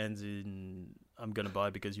usually ends in I'm gonna buy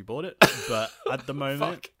because you bought it. But at the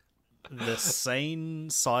moment, the sane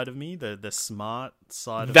side of me, the smart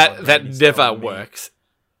side of that brain is never telling me works.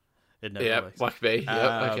 It never Yeah, works. like me.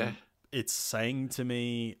 Yep. Okay. It's saying to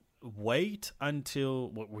me, wait until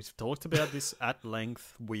we've talked about this at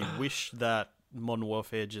length. We wish that Modern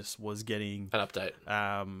Warfare just was getting An update.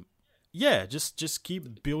 Just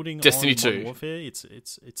keep building Destiny on 2. Modern Warfare.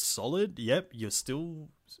 It's solid. Yep, you're still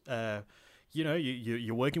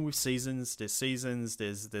you're working with seasons.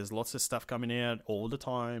 There's lots of stuff coming out all the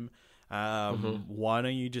time. Why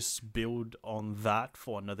don't you just build on that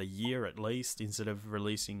for another year at least instead of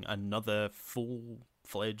releasing another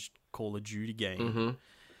full-fledged Call of Duty game,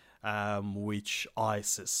 which I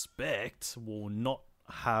suspect will not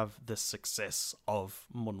have the success of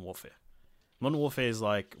Modern Warfare. Modern Warfare is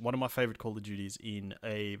like one of my favorite Call of Duties in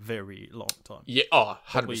a very long time. Yeah. Oh,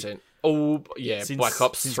 100%. Oh, yeah. Black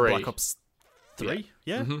Ops 3. Black Ops 3?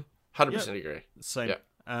 Yeah. 100% agree. Same.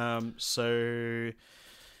 Yeah. So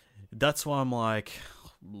that's why I'm like,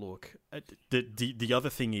 look, the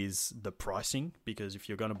other thing is the pricing, because if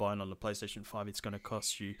you're going to buy it on the PlayStation 5, it's going to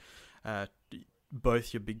cost you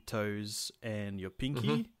both your big toes and your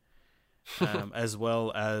pinky. As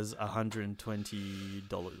well as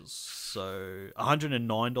 $120. So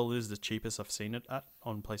 $109, the cheapest I've seen it at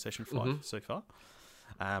on PlayStation 5 so far.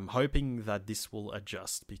 I'm hoping that this will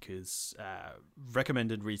adjust because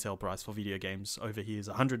recommended retail price for video games over here is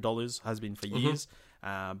 $100, has been for years.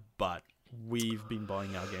 But we've been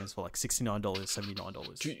buying our games for like $69,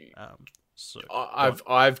 $79. So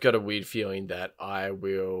I've got a weird feeling that I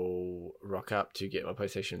will rock up to get my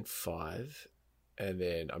PlayStation 5. And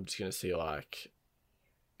then I'm just gonna see like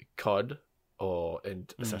COD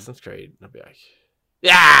and Assassin's Creed, and I'll be like,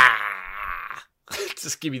 yeah,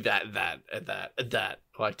 just give me that.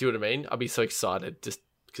 Like, do you know what I mean? I'll be so excited just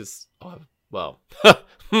because. I'm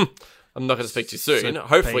not gonna speak too soon. So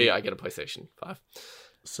Hopefully, I get a PlayStation 5.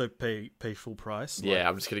 So pay full price. Yeah,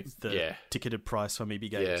 I'm just gonna ticketed price for maybe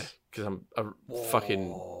games. Yeah, because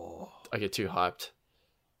I get too hyped.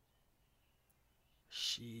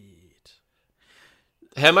 Shit.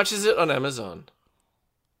 How much is it on Amazon?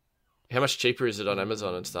 How much cheaper is it on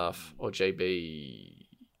Amazon and stuff? Or JB?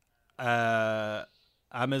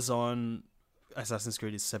 Amazon Assassin's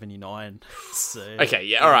Creed is $79. So okay,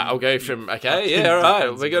 yeah, all right. I'll go from all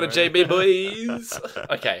right. We got a JB, boys.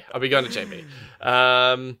 Okay, I'll be going to JB.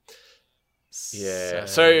 Yeah.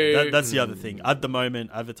 So that's the other thing. At the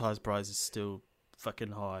moment, advertised price is still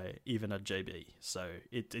fucking high, even at JB. So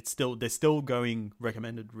they're still going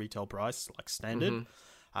recommended retail price like standard.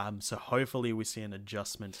 So hopefully we see an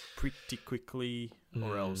adjustment pretty quickly,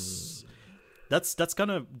 or else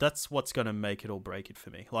that's what's gonna make it or break it for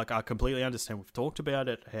me. Like, I completely understand. We've talked about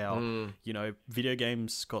it, how video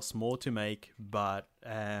games cost more to make, but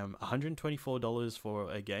 $124 for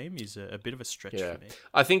a game is a bit of a stretch for me.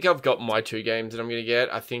 I think I've got my 2 games that I'm gonna get.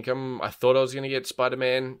 I thought I was gonna get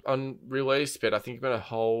Spider-Man on release, but I think I'm gonna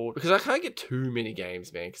hold, because I can't get too many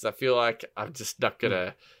games, man. Because I feel like I'm just not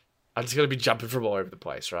gonna. I'm just gonna be jumping from all over the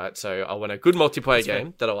place, right? So I want a good multiplayer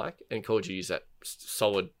game that I like, and Call of Duty is that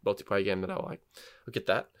solid multiplayer game that I like. I'll get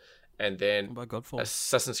that, and then what about Godfall?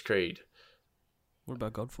 Assassin's Creed. What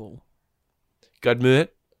about Godfall?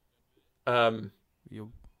 Godmurt.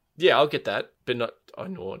 Yeah, I'll get that, but not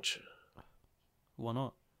on launch. Why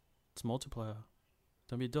not? It's multiplayer.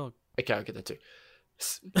 Don't be a dog. Okay, I'll get that too.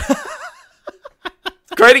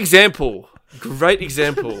 Great example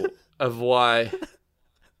of why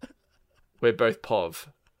we're both POV.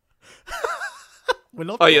 We're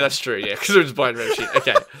not. Oh yeah, that's true. Yeah, because we're just buying random shit.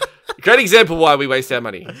 Okay, great example why we waste our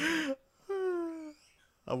money.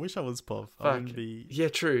 I wish I was POV. I wouldn't be. Yeah,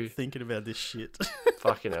 true. Thinking about this shit.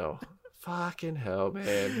 Fucking hell,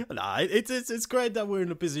 man. Nah, it's great that we're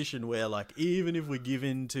in a position where, like, even if we give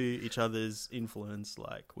in to each other's influence,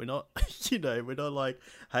 like, we're not, we're not like,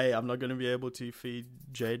 hey, I'm not going to be able to feed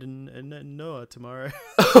Jaden and Noah tomorrow.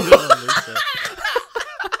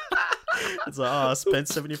 It's like, I spent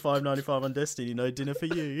 $75.95 on Destiny, no dinner for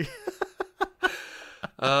you.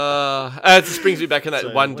 It just brings me back on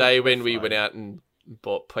that one day when we went out and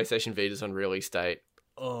bought PlayStation Vitas on release date.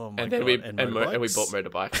 Oh my and then god! we bought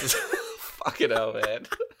motorbikes. Fucking hell, man.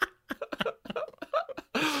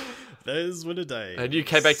 Those were the days. And you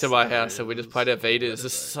came back to my house and we just played our Vitas.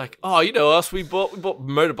 It's like, oh, you know us, we bought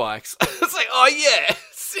motorbikes. It's like, oh yeah,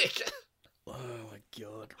 sick. Oh my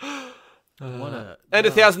god. And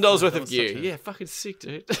 $1,000 worth of gear. Yeah, fucking sick,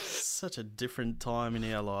 dude. Such a different time in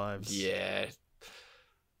our lives. Yeah.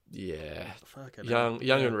 Young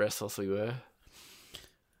and restless we were.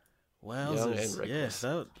 Wow. Young and reckless.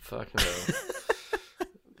 Yeah, fucking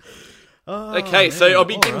hell. Okay, so I'll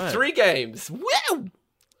be getting 3 games. Wow.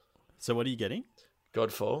 So what are you getting?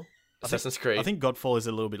 Godfall, Assassin's Creed. I think Godfall is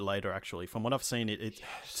a little bit later, actually. From what I've seen,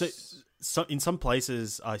 so in some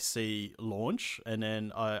places I see launch, and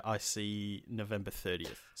then I see November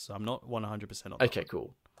 30th. So I'm not 100% on that. Okay,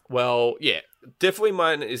 cool. Well, yeah, definitely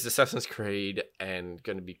mine is Assassin's Creed and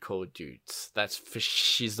going to be Call of Duty. That's for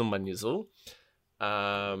shizzle my nizzle.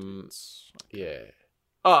 Yeah.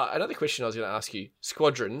 Oh, another question I was going to ask you.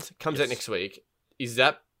 Squadrons comes out next week. Is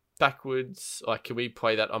that backwards? Like, can we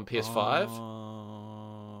play that on PS5?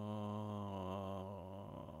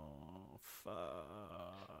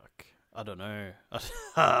 Fuck. I don't know.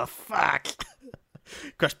 Fuck.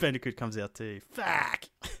 Crash Bandicoot comes out too. Fuck.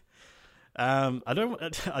 I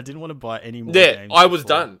didn't want to buy any more games. I was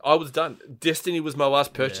done. Destiny was my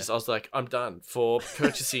last purchase. Yeah. I was like, I'm done for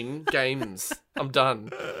purchasing games. I'm done.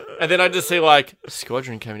 And then I just see like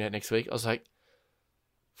Squadron coming out next week. I was like,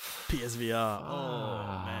 PSVR.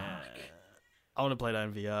 Oh man, I want to play that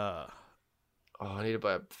in VR. Oh, I need to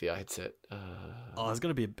buy a VR headset. There's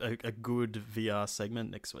gonna be a good VR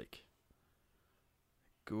segment next week.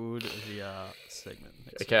 Good VR segment.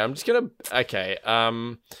 Okay, I'm just gonna. Okay,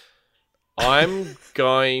 I'm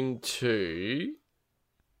going to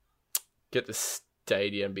get the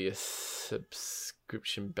Stadia and be a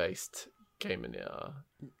subscription-based gamer now.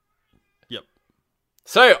 Yep.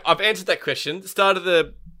 So, I've answered that question. Start of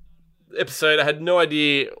the episode, I had no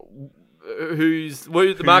idea who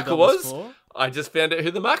the marker was. I just found out who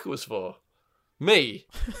the marker was for. Me.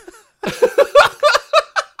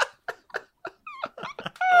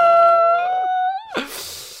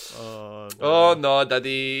 Oh, no,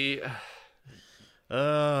 daddy.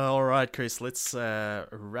 All right, Chris, let's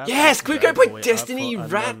wrap Yes, up. Can we go play Destiny,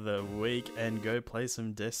 rat? Another week and go play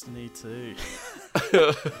some Destiny too.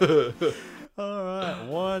 All right,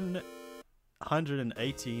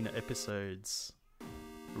 118 episodes.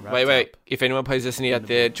 Wait. If anyone plays Destiny out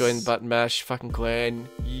there, join the Button Mash fucking clan.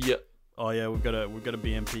 Yeah. Oh yeah, we've got a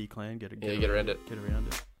BMP clan. Get around it. Get around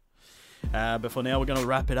it. But for now, we're going to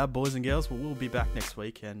wrap it up, boys and girls. We'll be back next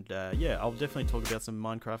week. And I'll definitely talk about some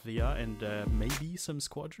Minecraft VR and maybe some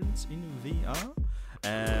Squadrons in VR.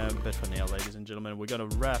 But for now, ladies and gentlemen, we're going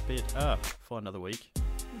to wrap it up for another week.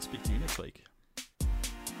 I'll speak to you next week.